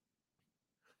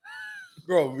 there.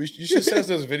 Bro, you should send us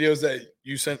those videos that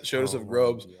you showed us of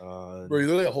Grubbs. God. Bro, you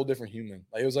look like a whole different human.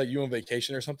 Like it was like you on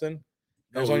vacation or something.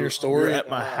 It was No, on we your were story. at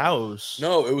my house.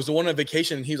 No, it was the one on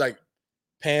vacation, and he's like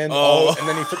panned Oh. all, and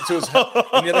then he flipped to his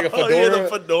and he had like a fedora. He had a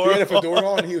fedora. He had a fedora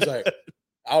on, and he was like,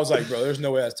 I was like, bro, there's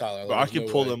no way that's Tyler. Bro, I There's can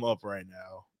no pull way. them up right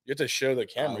now. You have to show the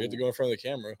camera. You have to go in front of the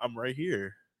camera. I'm right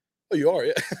here. Oh, you are,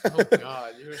 yeah. Oh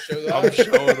God, you gonna show that? I'm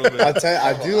showing them. I'll tell you,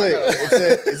 I do it.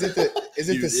 Is it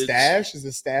Dude, the it's- stash? Is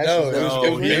the stash? No, is it that was- what No,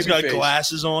 you it he's was got babyface.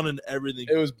 glasses on and everything.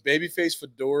 It was babyface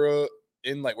fedora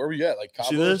in like where were you at? Like See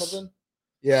Cabo or this? something?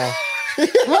 Yeah. Wait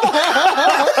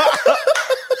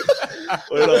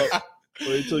up.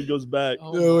 Wait till he goes back.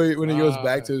 Oh No, wait, when he goes God.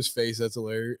 back to his face, that's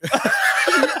hilarious. That's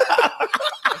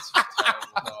just terrible.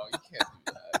 No, you can't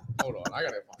do that. Hold on, I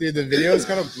gotta find Dude, the video is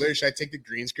kind of blurry. Should I take the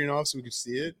green screen off so we can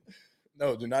see it?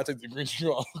 No, do not take the green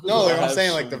screen off. No, like I I'm have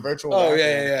saying, like the some- virtual. Oh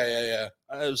background. yeah.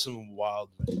 I have some wild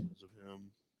videos of him.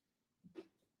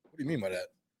 What do you mean by that?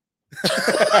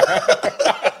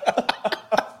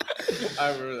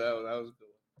 I remember that one. That was good.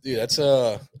 Dude, that's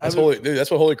haven't- holy. Dude,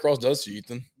 that's what Holy Cross does to you,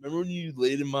 Ethan. Remember when you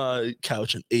laid in my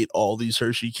couch and ate all these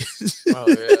Hershey Kisses? Oh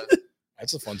yeah.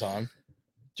 That's a fun time.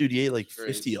 Dude, he ate like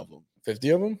Crazy. 50 of them. 50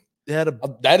 of them. They had a.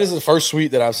 That is the first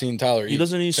sweet that I've seen Tyler eat. He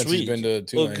doesn't eat since sweets. he's been to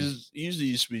Well, Tulane. because he usually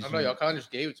eats sweets. I don't know. Y'all kind of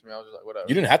just gave it to me. I was just like, whatever.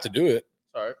 You didn't have to do it.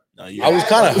 Sorry. No, you- I was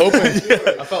kind of hoping.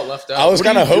 I felt left out. I was What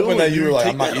are kind of you hoping doing, that you were dude? like,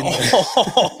 Take I'm not that eating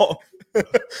off.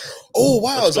 that. Oh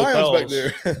wow, Let's go Zion's back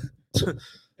Pels. there.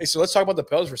 Hey, so let's talk about the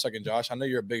Pels for a second, Josh. I know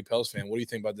you're a big Pels fan. What do you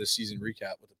think about this season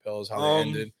recap with the Pels? How they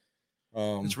ended?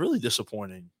 It's really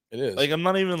disappointing. It is. Like, I'm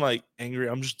not even like angry.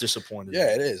 I'm just disappointed.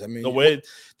 Yeah, it is. I mean, the way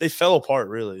they fell apart,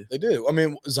 really. They did. I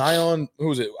mean, Zion. Who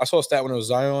was it? I saw a stat when it was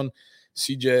Zion,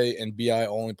 CJ, and Bi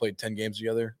only played 10 games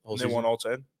together. And they won all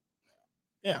 10.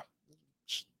 Yeah,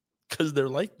 because they're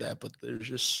like that, but they're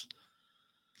just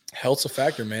health's a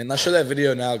factor, man. Not show that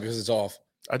video now because it's off.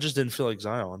 I just didn't feel like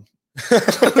Zion.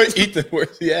 Ethan,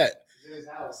 where's he at? He's in his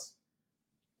house.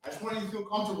 I just want you to feel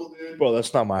comfortable, dude. Bro,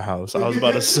 that's not my house. I was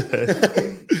about to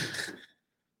say.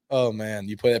 Oh man,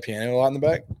 you play that piano a lot in the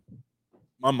back?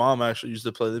 My mom actually used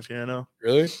to play the piano.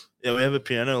 Really? Yeah, we have a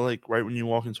piano like right when you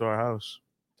walk into our house.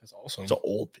 That's awesome. It's an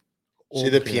old See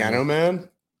the piano man?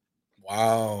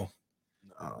 Wow.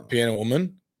 No. The piano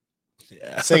woman?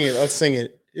 Yeah. Sing it. Let's sing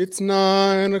it. It's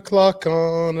 9 o'clock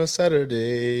on a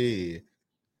Saturday.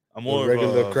 I'm more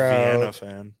regular of a crowd. Vienna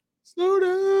fan. Slow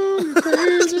down, you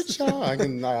crazy child. I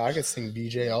can sing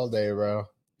BJ all day, bro.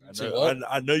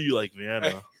 I know you like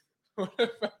Vienna. What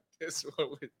about this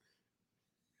one with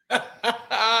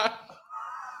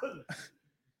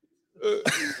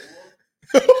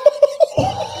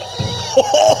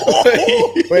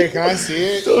Wait, can I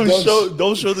see it? Don't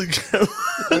show the camera.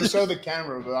 Don't show the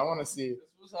camera, but I want to see it.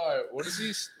 was our, what is he?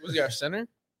 Was he our center?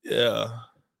 Yeah.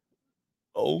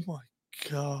 Oh my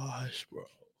gosh, bro.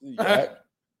 Yeah.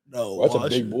 No, That's a watch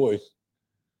big it. boy.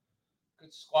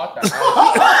 Could squat that.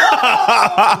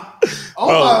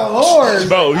 Oh my lord,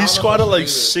 Bro, I he don't squatted know if like he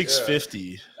was-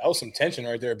 650. That was some tension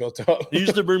right there built up. He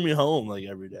used to bring me home like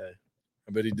every day.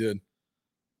 I bet he did.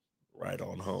 Right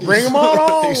on home. Bring him on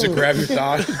home. He used to grab your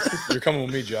thigh. You're coming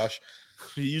with me, Josh.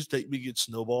 He used to take me to get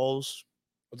snowballs.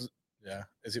 Yeah.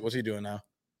 What's he doing now?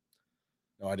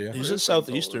 No idea. He's in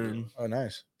Southeastern. Oh,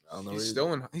 nice. I don't know. He's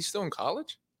where still in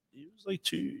college? he was like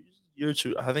year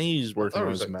two. I think he's working it on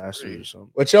was his like master's 3. or something.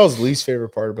 What's y'all's least favorite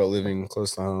part about living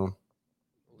close to home?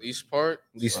 Least part?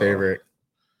 Least favorite.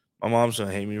 My mom's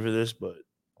gonna hate me for this, but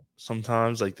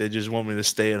sometimes like they just want me to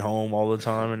stay at home all the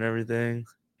time and everything.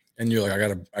 And you're like, I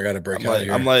gotta break I'm out like, of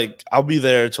here. I'm like, I'll be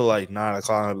there till like 9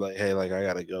 o'clock. I'm like, hey, like I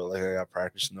gotta go. Like I got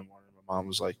practice in the morning. My mom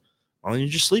was like, why don't you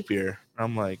just sleep here? And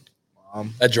I'm like,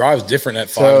 Mom, that drive's different at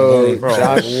 5 So, in the morning. bro,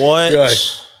 Josh,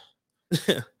 what?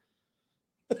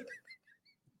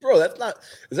 Bro, that's not.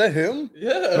 Is that him?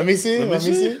 Yeah. Let me see. Let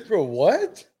me see. Bro,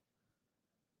 what?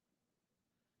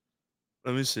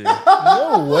 Let me see.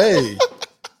 No way.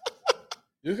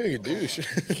 You look like a douche.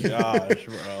 Gosh,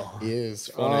 bro. He is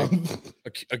funny.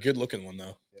 A good looking one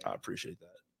though. I appreciate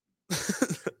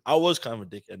that. I was kind of a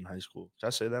dickhead in high school. Did I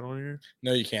say that on here?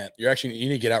 No, you can't. You need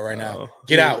to get out right now. Oh.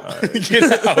 Get out. All right. Get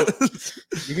out.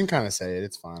 You can kind of say it.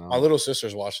 It's fine. My little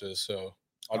sisters watch this, so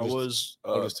I I'll was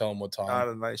just tell them what time. not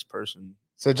a nice person.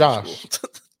 So, in Josh, school.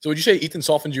 So would you say Ethan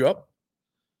softened you up?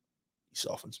 He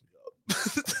softens me up.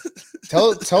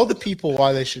 tell the people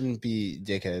why they shouldn't be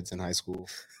dickheads in high school.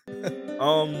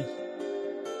 It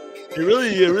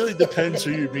really depends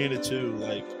who you're being it to.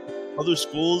 Like other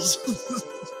schools.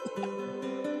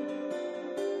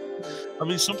 I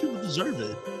mean, some people deserve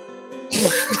it.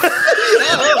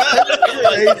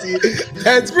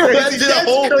 That's crazy.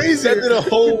 That did a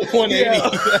whole 180.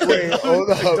 Yeah. Wait, hold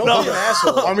up. Don't No. be an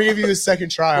asshole. I'm gonna give you a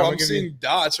second try. Bro, I'm I'm gonna seeing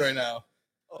dots right now.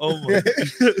 Oh my!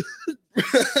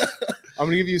 I'm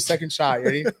gonna give you a second shot.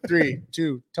 Ready? 3,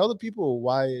 2. Tell the people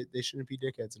why they shouldn't be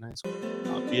dickheads in high school.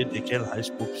 Not be a dickhead in high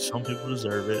school. Some people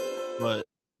deserve it, but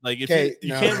like if Okay, you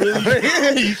no. can't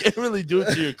really, you can't really do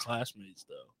it to your classmates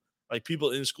though. Like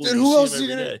people in school, Dude, you who see else them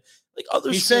you every gonna- day. Like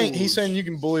other He's schools. saying you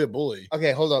can bully a bully.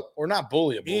 Okay, hold up. Or not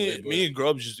bully a bully. Me and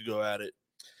Grubbs used to go at it.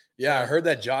 Yeah, I heard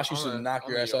that Josh used to On knock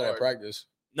the your ass out at yard. practice.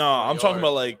 No, Oh my I'm talking God.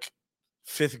 about like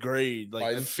 5th grade, like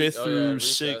Like, 5th oh, yeah, through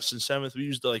recess. 6th and 7th. We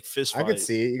used to like fist I fight. could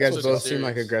see it. You That's guys what's both seem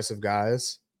like serious. aggressive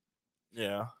guys.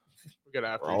 Yeah. We get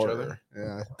after each other.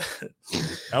 Yeah.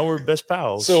 Now we're best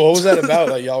pals. So what was that about?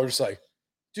 Like y'all were just like,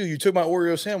 dude, you took my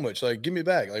Oreo sandwich. Like, give me it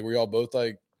back. Like, were y'all both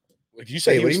like you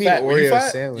say Wait, he what was do you mean fat? Were you Oreo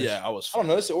fat? sandwich? yeah, I was. I don't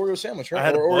know. It's the Oreo sandwich, right? I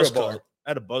had a Or buzz Oreo bar. cut. I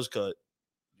had a buzz cut.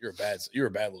 You're a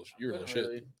bad little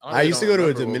shit. I used to go to a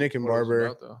remember Dominican what it was barber.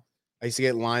 about, though. I used to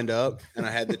get lined up, and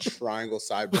I had the triangle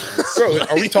sideburns. Bro,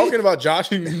 are we talking about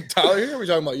Josh and Tyler here? Or are we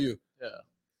talking about you?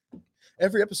 Yeah.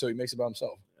 Every episode he makes about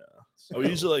himself. We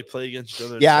used to like play against each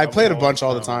other. Yeah, I travel played a all bunch the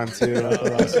all the time too.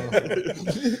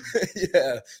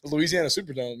 Yeah. Louisiana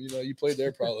Superdome. You know, you played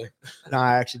there probably. No,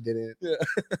 I actually didn't. Yeah.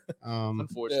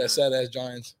 Unfortunately. Yeah, sad ass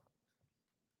Giants.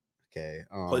 Okay.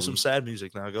 Play some sad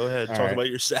music now. Go ahead. all Talk right. about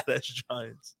your sad ass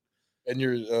Giants. And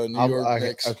your New York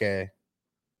Knicks. Okay.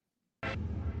 How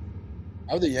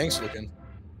are the Yanks looking?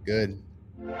 Good.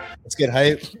 Let's get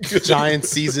hype. Giants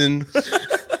season.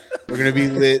 We're gonna be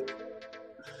lit.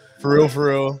 For real, for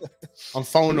real. I'm Who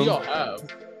phoning do them. y'all have?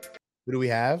 Who do we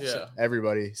have? Yeah.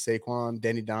 Everybody. Saquon,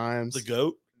 Danny Dimes. The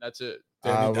GOAT. That's it.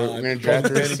 We're Danny gonna Dimes. draft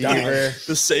a Danny Dimes. receiver.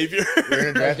 The savior.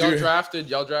 We're gonna draft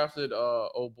Y'all drafted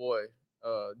old boy,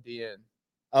 DN.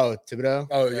 Oh, Thibodeau.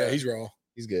 Oh yeah, he's raw.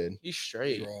 He's good. He's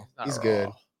straight. He's raw. Not He's raw. good.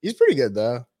 He's pretty good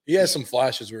though. He has some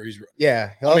flashes where he's raw.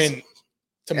 Yeah. I mean, and-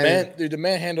 the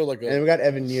man handled like and we a. got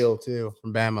Evan Neal too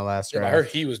from Bama last Yeah, draft. I heard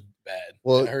he was bad.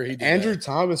 Well, I heard he did Andrew bad.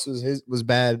 Thomas was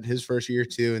bad his first year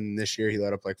too, and this year he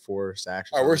let up like 4 sacks.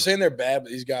 or All right, we're something. saying they're bad,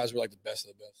 but these guys were like the best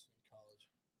of the best in college.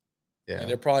 Yeah. And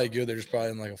they're probably good. They're just probably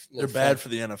in like a. They're little bad fun- for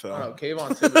the I don't know. NFL.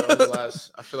 Kayvon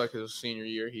Thibodeau I feel like his senior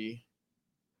year,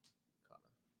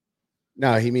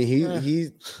 No, he mean he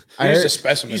He's I a heard,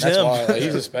 specimen. he's That's him. why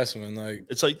he's a specimen. Like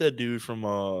It's like that dude from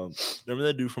remember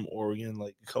that dude from Oregon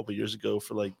like a couple years ago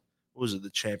for like what was it, the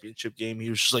championship game? He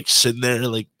was just like sitting there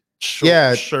like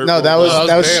shirt no, that rolled was up.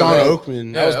 that was Baylor. Sean Bro.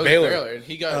 Oakman. That was Baylor. and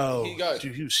he got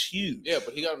dude, he was huge. yeah,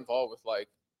 but he got involved with like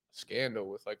a scandal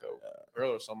with like a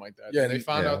girl or something like that. Yeah, and they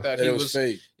found out that that he it was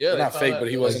fake. yeah, Well, they not found fake, out but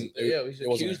he it wasn't. Yeah, he's it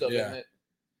wasn't. accused of it. Yeah, and it.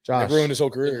 Josh, it ruined his whole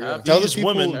career. Didn't Yeah. have- tell the These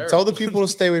people women- tell the people to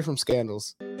stay away from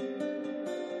scandals.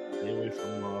 Stay away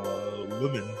from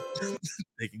women.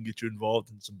 They can get you involved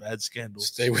in some bad scandals.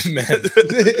 Stay with men.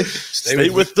 Stay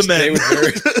with the men.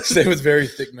 Stay with very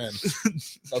thick men.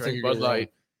 Drink you Bud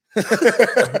Light.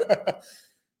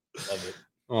 Love it.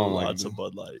 Oh my Lots God. of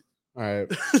Bud Light. All right.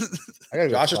 I gotta go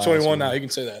Josh is class, 21 man. now. He can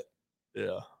say that.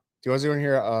 Yeah. Do you guys want to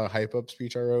hear a hype up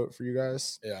speech I wrote for you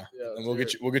guys? Yeah. Yeah, And we'll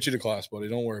get you to class, buddy.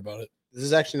 Don't worry about it. This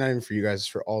is actually not even for you guys, it's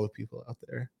for all the people out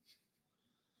there.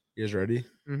 You guys ready?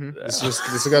 Mm-hmm. Yeah.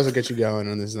 This guys will get you going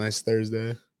on this nice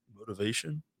Thursday.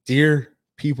 Motivation. Dear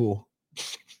people,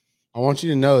 I want you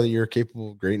to know that you're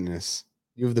capable of greatness.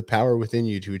 You have the power within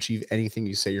you to achieve anything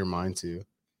you set your mind to.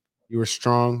 You are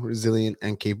strong, resilient,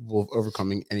 and capable of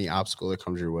overcoming any obstacle that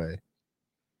comes your way.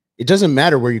 It doesn't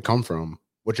matter where you come from,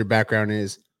 what your background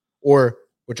is, or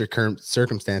what your current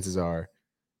circumstances are.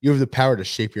 You have the power to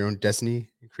shape your own destiny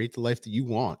and create the life that you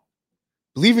want.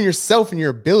 Believe in yourself and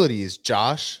your abilities,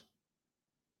 Josh.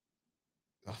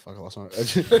 Oh, fuck, I lost my...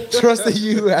 Trust that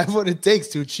you have what it takes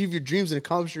to achieve your dreams and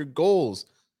accomplish your goals.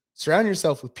 Surround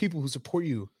yourself with people who support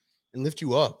you and lift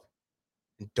you up.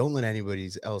 And don't let anybody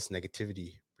else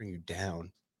negativity bring you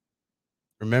down.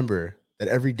 Remember that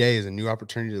every day is a new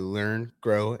opportunity to learn,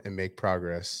 grow, and make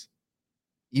progress.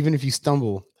 Even if you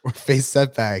stumble or face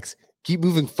setbacks, keep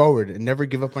moving forward and never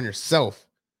give up on yourself.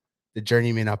 The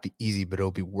journey may not be easy, but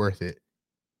it'll be worth it.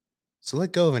 So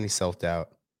let go of any self-doubt.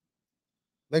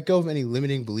 Let go of any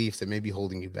limiting beliefs that may be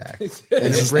holding you back. And This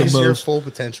is the embrace your most- full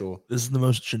potential. This is the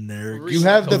most generic. You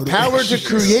have the power to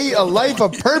create a life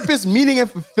of purpose, meaning,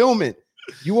 and fulfillment.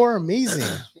 You are amazing.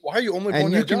 Why are you only And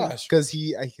pointing you at can, Josh? because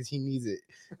he needs it.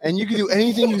 And you can do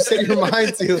anything you set your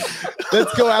mind to.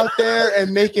 Let's go out there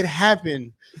and make it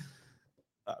happen.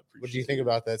 What do you think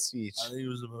about that speech? I think it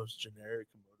was the most generic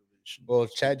motivation. Well,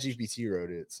 ChatGPT wrote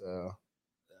it, so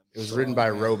it was written by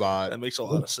a robot. That makes a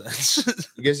lot of sense.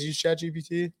 You guys use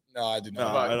ChatGPT? No, I do No,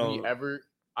 not. I don't-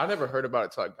 I never heard about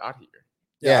it till I got here.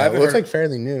 Yeah, I haven't well, it's heard- like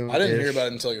fairly new. I didn't hear about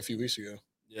it until like a few weeks ago.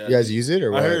 Yeah, You guys use it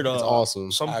or I what? heard, It's awesome.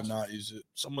 I have not used it.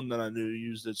 Someone that I knew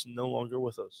used it's no longer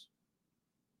with us.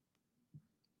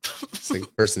 It's like the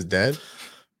person's dead.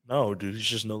 No, dude, he's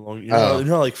just no longer. Oh. You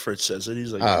know, like Fritz says it.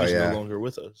 He's like, Oh, he's yeah. no longer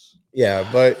with us. Yeah,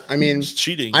 but I mean, He's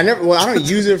cheating. I never. Well, I don't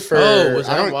use it for. Oh, was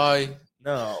I that don't. why?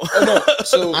 No. Oh, no.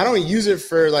 So I don't use it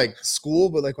for like school,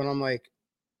 but like when I'm like,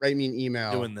 write me an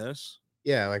email. Doing this.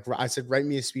 Yeah, like I said, write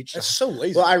me a speech. that's so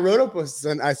lazy. Well, I wrote up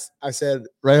I said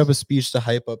write up a speech to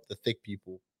hype up the Thic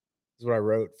people. Is what I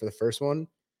wrote for the first one,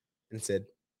 and it said,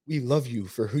 "We love you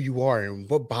for who you are and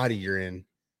what body you're in."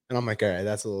 And I'm like, all right,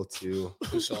 that's a little too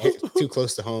too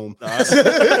close to home. Nah,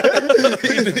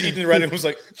 Ethan read it was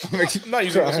like, I'm not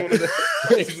using this one today. I'm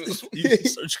not using this one. he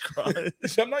starts crying.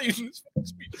 I'm not using this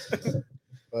speech.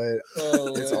 But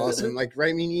Oh, it's man. awesome. Like,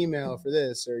 write me an email for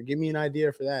this or give me an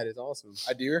idea for that. It's awesome.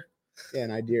 Idea? Yeah,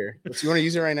 an idea. So you want to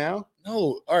use it right now?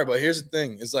 No. All right, but here's the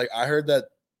thing. It's like I heard that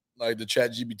like the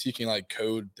chat GPT can like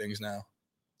code things now.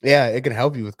 Yeah, it can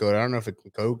help you with code. I don't know if it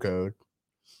can code.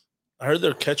 I heard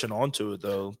they're catching on to it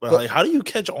though. But But- like, how do you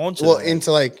catch on to Well, that?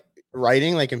 into like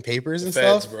writing, like in papers The and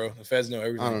feds, stuff. bro. The feds know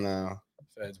everything. I don't know.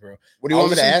 Feds, bro. What do you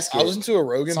want me to listen- ask I you? listened to a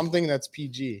Rogan. Something that's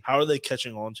PG. How are they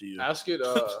catching on to you? Ask it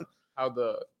how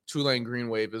the Tulane Green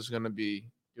Wave is going to be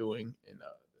doing in the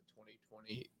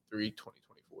 2023-2024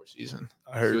 season.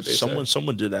 I See heard what they say.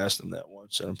 someone did ask them that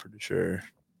once, and I'm pretty sure it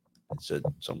said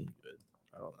something good.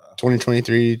 I don't know.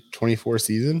 2023-24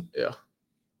 season Yeah.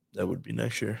 That would be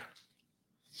next year.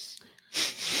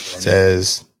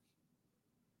 says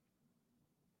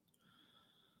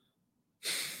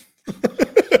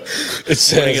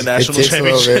winning a national takes a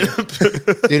little bit.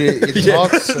 championship. Dude, it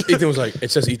talks. Ethan was like,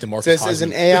 it says Ethan Marcus. This is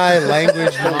an AI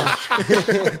language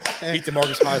model. Ethan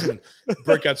Marcus Heisman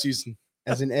breakout season.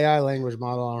 As an AI language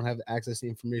model, I don't have access to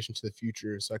information to the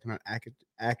future, so I cannot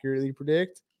accurately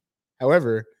predict.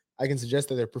 However, I can suggest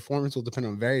that their performance will depend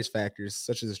on various factors,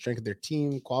 such as the strength of their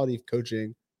team, quality of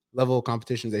coaching, level of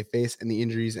competitions they face, and the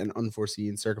injuries and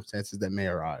unforeseen circumstances that may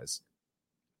arise.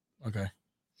 Okay.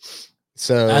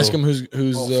 So Ask him who's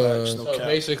So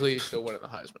basically, he's still winning the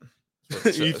Heisman. That's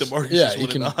what it Ethan says. Marcus yeah, is he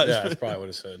winning can. the Heisman. Yeah, that's probably what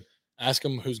it said. Ask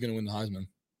him who's going to win the Heisman.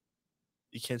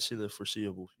 You can't see the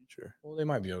foreseeable future. Well, they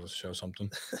might be able to show something.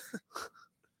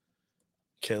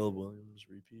 Caleb Williams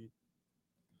repeat.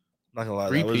 I'm not gonna lie,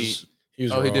 Repeat. He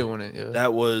was Oh, he raw. did win it. Yeah.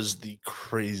 that was the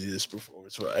craziest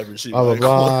performance I've ever seen. Blah, by a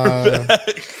blah, blah.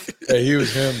 quarterback. Hey, he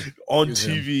was him. On He was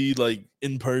him. TV, like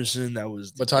in person. That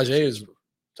was. But Tajay is.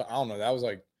 I don't know. That was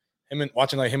like him and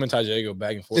watching like him and Tajay go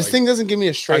back and forth. this like, thing doesn't give me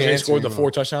a straight Tajay answer scored the anymore.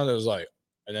 4 touchdowns. It was like,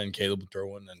 and then Caleb would throw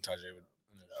one, and then Tajay would.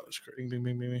 That was crazy. Bing, bing,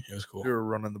 bing, bing, bing. It was cool. We were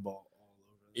running the ball all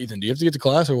over. Ethan, do you have to get to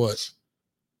class or what?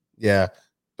 Yeah,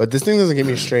 but this thing doesn't give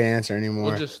me a straight answer anymore.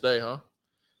 We'll just stay, huh?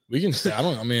 We can stay.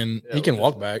 I mean, Yeah, he can we'll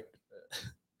walk just- back.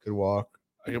 Good walk.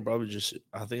 I could probably just.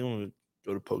 I think I'm gonna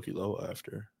go to Pokeloa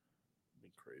after.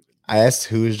 Been craving. I asked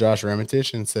who is Josh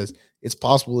Remetich, and it says it's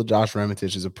possible that Josh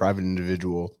Remetich is a private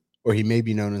individual, or he may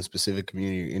be known in a specific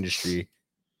community or industry.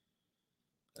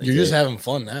 You're just having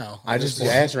fun now. I just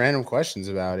asked random questions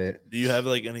about it, Do you have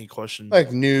like any questions?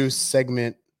 like new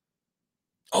segment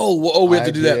Oh, we have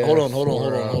to do that. idea Hold on.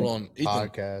 for, Hold on. Ethan.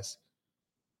 podcast.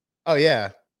 Oh yeah.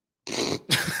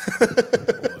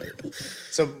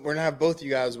 So we're gonna have both you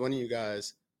guys, one of you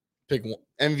guys, Pick one.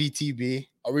 MVTB.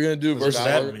 Are we gonna do Was versus? that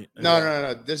That Harvard? me-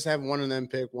 No. Just have one of them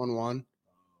pick 1-1.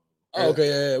 Oh, okay,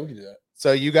 yeah, we can do that.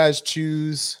 So you guys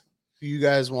choose who you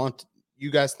guys want. You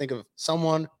guys think of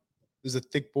someone who's a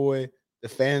thick boy. The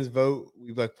fans vote.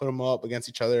 We like put them up against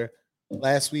each other.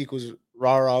 Last week was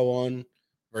Rah won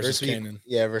Versus First week, Kanan.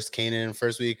 yeah, versus Kanan.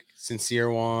 First week,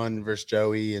 Sincere won versus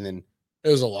Joey, and then It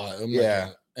was a lot. I'm like,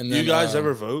 Yeah. And Do then, you guys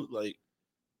ever vote? Like,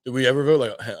 Did we ever vote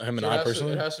like him and It I has to-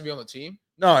 personally? it has to be on the team.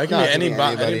 No, it can No, be it can be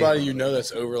anybody. anybody. Anybody you know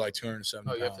that's over like 270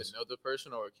 Oh, you have pounds. to know the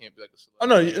person, or it can't be like a Oh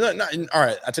no, celebrity? all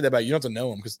right. I take that back. You don't have to know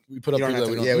them because we put up you don't people have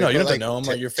that to. we Yeah, don't. we No, put, you don't have to know them.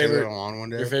 Like Taylor on one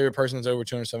day. your favorite person that's over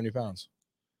 270 pounds.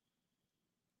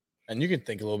 And you can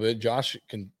think a little bit. Josh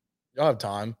can. Y'all have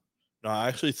time. no, I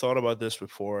actually thought about this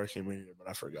before I came in here, but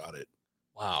I forgot it.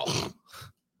 Wow.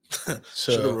 Should have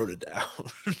So wrote it down.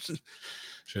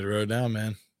 should have wrote it down,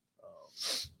 man.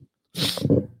 I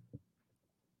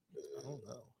don't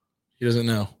know. He doesn't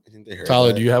know. I think they heard Tyler,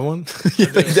 that. do you have one? Yeah,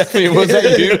 definitely. Was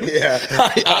that you? Yeah.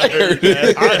 I heard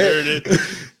it. I heard it.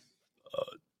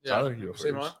 Yeah, Tyler, you go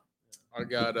say first. mine. I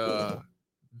got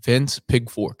Vince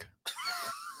Pigfork.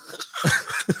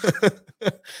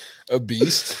 A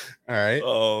beast. All right.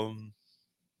 God.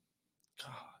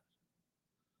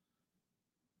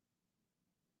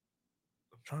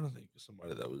 I'm trying to think of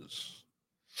somebody that was.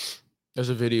 There's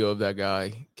a video of that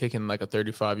guy kicking like a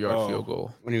 35-yard Oh. field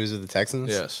goal. When he was with the Texans.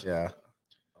 Yes. Yeah.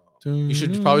 You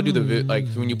should probably do the like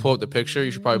when you pull up the picture. You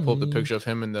should probably pull up the picture of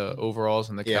him in the overalls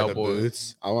and the Yeah. The cowboy.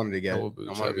 boots. I wanted to get. Cowboy boots,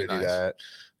 I that'd wanted be to do nice. that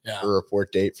Yeah. for a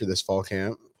report date for this fall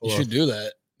camp. You Pull should up. do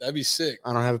that. That'd be sick.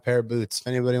 I don't have a pair of boots. If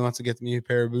anybody wants to get me a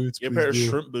pair of boots, Get a please pair of do.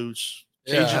 shrimp boots.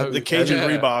 Yeah, Cajun, the that'd be- Cajun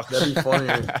yeah, Reeboks. that'd be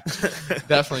funny.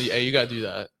 Definitely, hey, you gotta do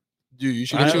that. Dude, you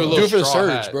should I get you a know. little do it for the straw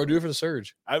surge, hat. bro. Do it for the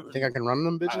surge. I Think I can run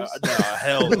them, bitches? Nah,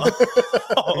 hell no.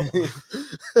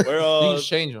 We're You can just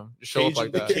change them. Just show up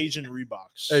like the that. Cajun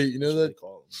Reeboks. Hey, you know That's what that- they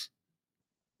call them.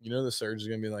 You know the surge is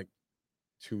gonna be in like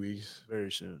 2 weeks.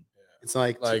 Very soon. It's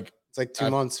like it's like 2 I-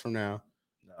 months from now.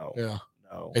 No. Yeah,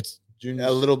 No. it's June. A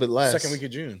little bit less. second week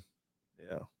of June.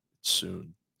 Yeah.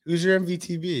 Soon. Who's your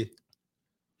MVTB?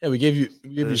 Yeah, we gave you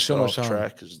Finish so much off time.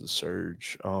 track is the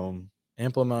surge.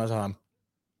 Ample amount of time.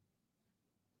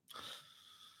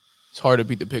 It's hard to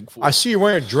beat the Pigfork. I see you're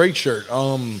wearing a Drake shirt.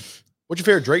 What's your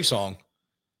favorite Drake song?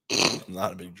 I'm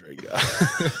not a big Drake guy.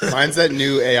 Mine's that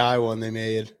new AI one they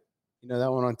made. You know that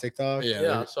one on TikTok?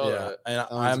 Yeah, I saw that. And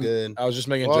That one's good. I was just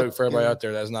making a Well, joke for everybody yeah. out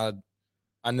there. That's not.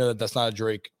 I know that's not a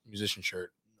Drake musician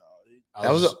shirt. That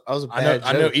was a I know. bad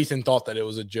I know. joke. Ethan thought that it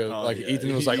was a joke. Oh, like yeah.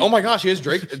 Ethan was like, "Oh my gosh, he has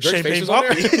Drake. Drake's face Champagne is on there.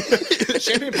 Poppy.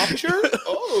 Champagne Poppy shirt.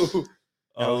 Oh,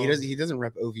 No, he doesn't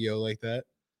rep OVO like that.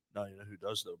 No, you know who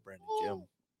does though? Brandon Oh. Kim.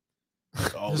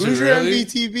 Is it Who's your really?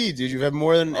 MVTB, dude? You have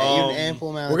more than an ample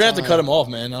amount. we're gonna have to cut him off,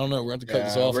 man. I don't know. We're gonna have to cut Yeah,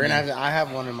 this off. we're gonna man. have. I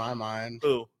have one in my mind.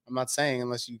 Who? I'm not saying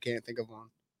unless you can't think of one.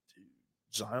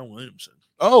 Zion Williamson.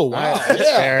 Oh wow, All right, that's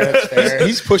fair. That's fair.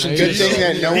 He's pushing. Good thing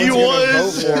that no he one's gonna vote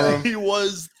was. for him. He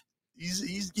was.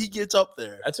 He gets up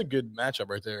there. That's a good matchup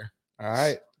right there. All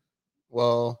right.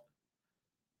 Well,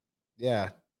 yeah.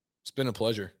 It's been a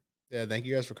pleasure. Yeah. Thank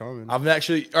you guys for coming. I've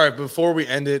actually, all right, before we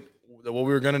end it, what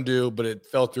we were going to do, but it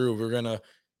fell through. We were going to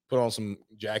put on some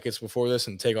jackets before this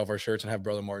and take off our shirts and have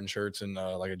Brother Martin shirts and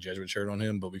like a Jesuit shirt on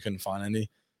him, but we couldn't find any.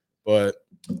 But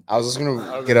I was just going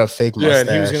to get a fake mustache. yeah, and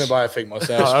he was going to buy a fake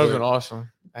mustache. that would have but- been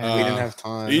awesome. And we didn't have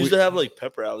time. We used to have like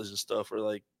pep rallies and stuff where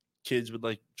like kids would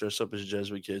like dress up as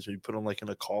Jesuit kids. We put them like in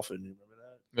a coffin. You remember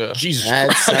that? Yeah. Jesus That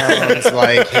Christ. sounds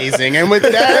like hazing. And with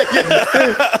that,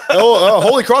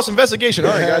 Holy Cross investigation.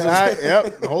 All right, guys.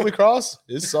 Yep. Holy Cross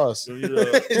is sus. You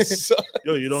don't need to-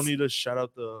 Yo, you don't need to shout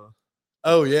out the.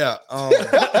 Oh yeah.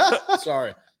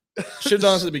 Sorry. Should have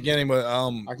done this at the beginning,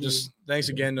 but just thanks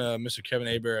again to Mr. Kevin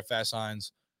Aber at Fast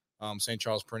Signs, St.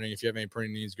 Charles Printing. If you have any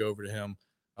printing needs, go over to him.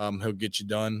 He'll get you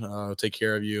done. He'll take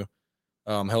care of you.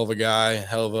 Hell of a guy,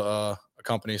 hell of a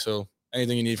company. So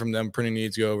anything you need from them, printing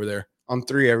needs, go over there. On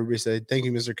 3, everybody say, thank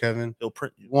you, Mr. Kevin. He'll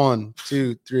print you. 1,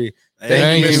 2, 3.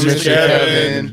 Thank you, Mr. Kevin.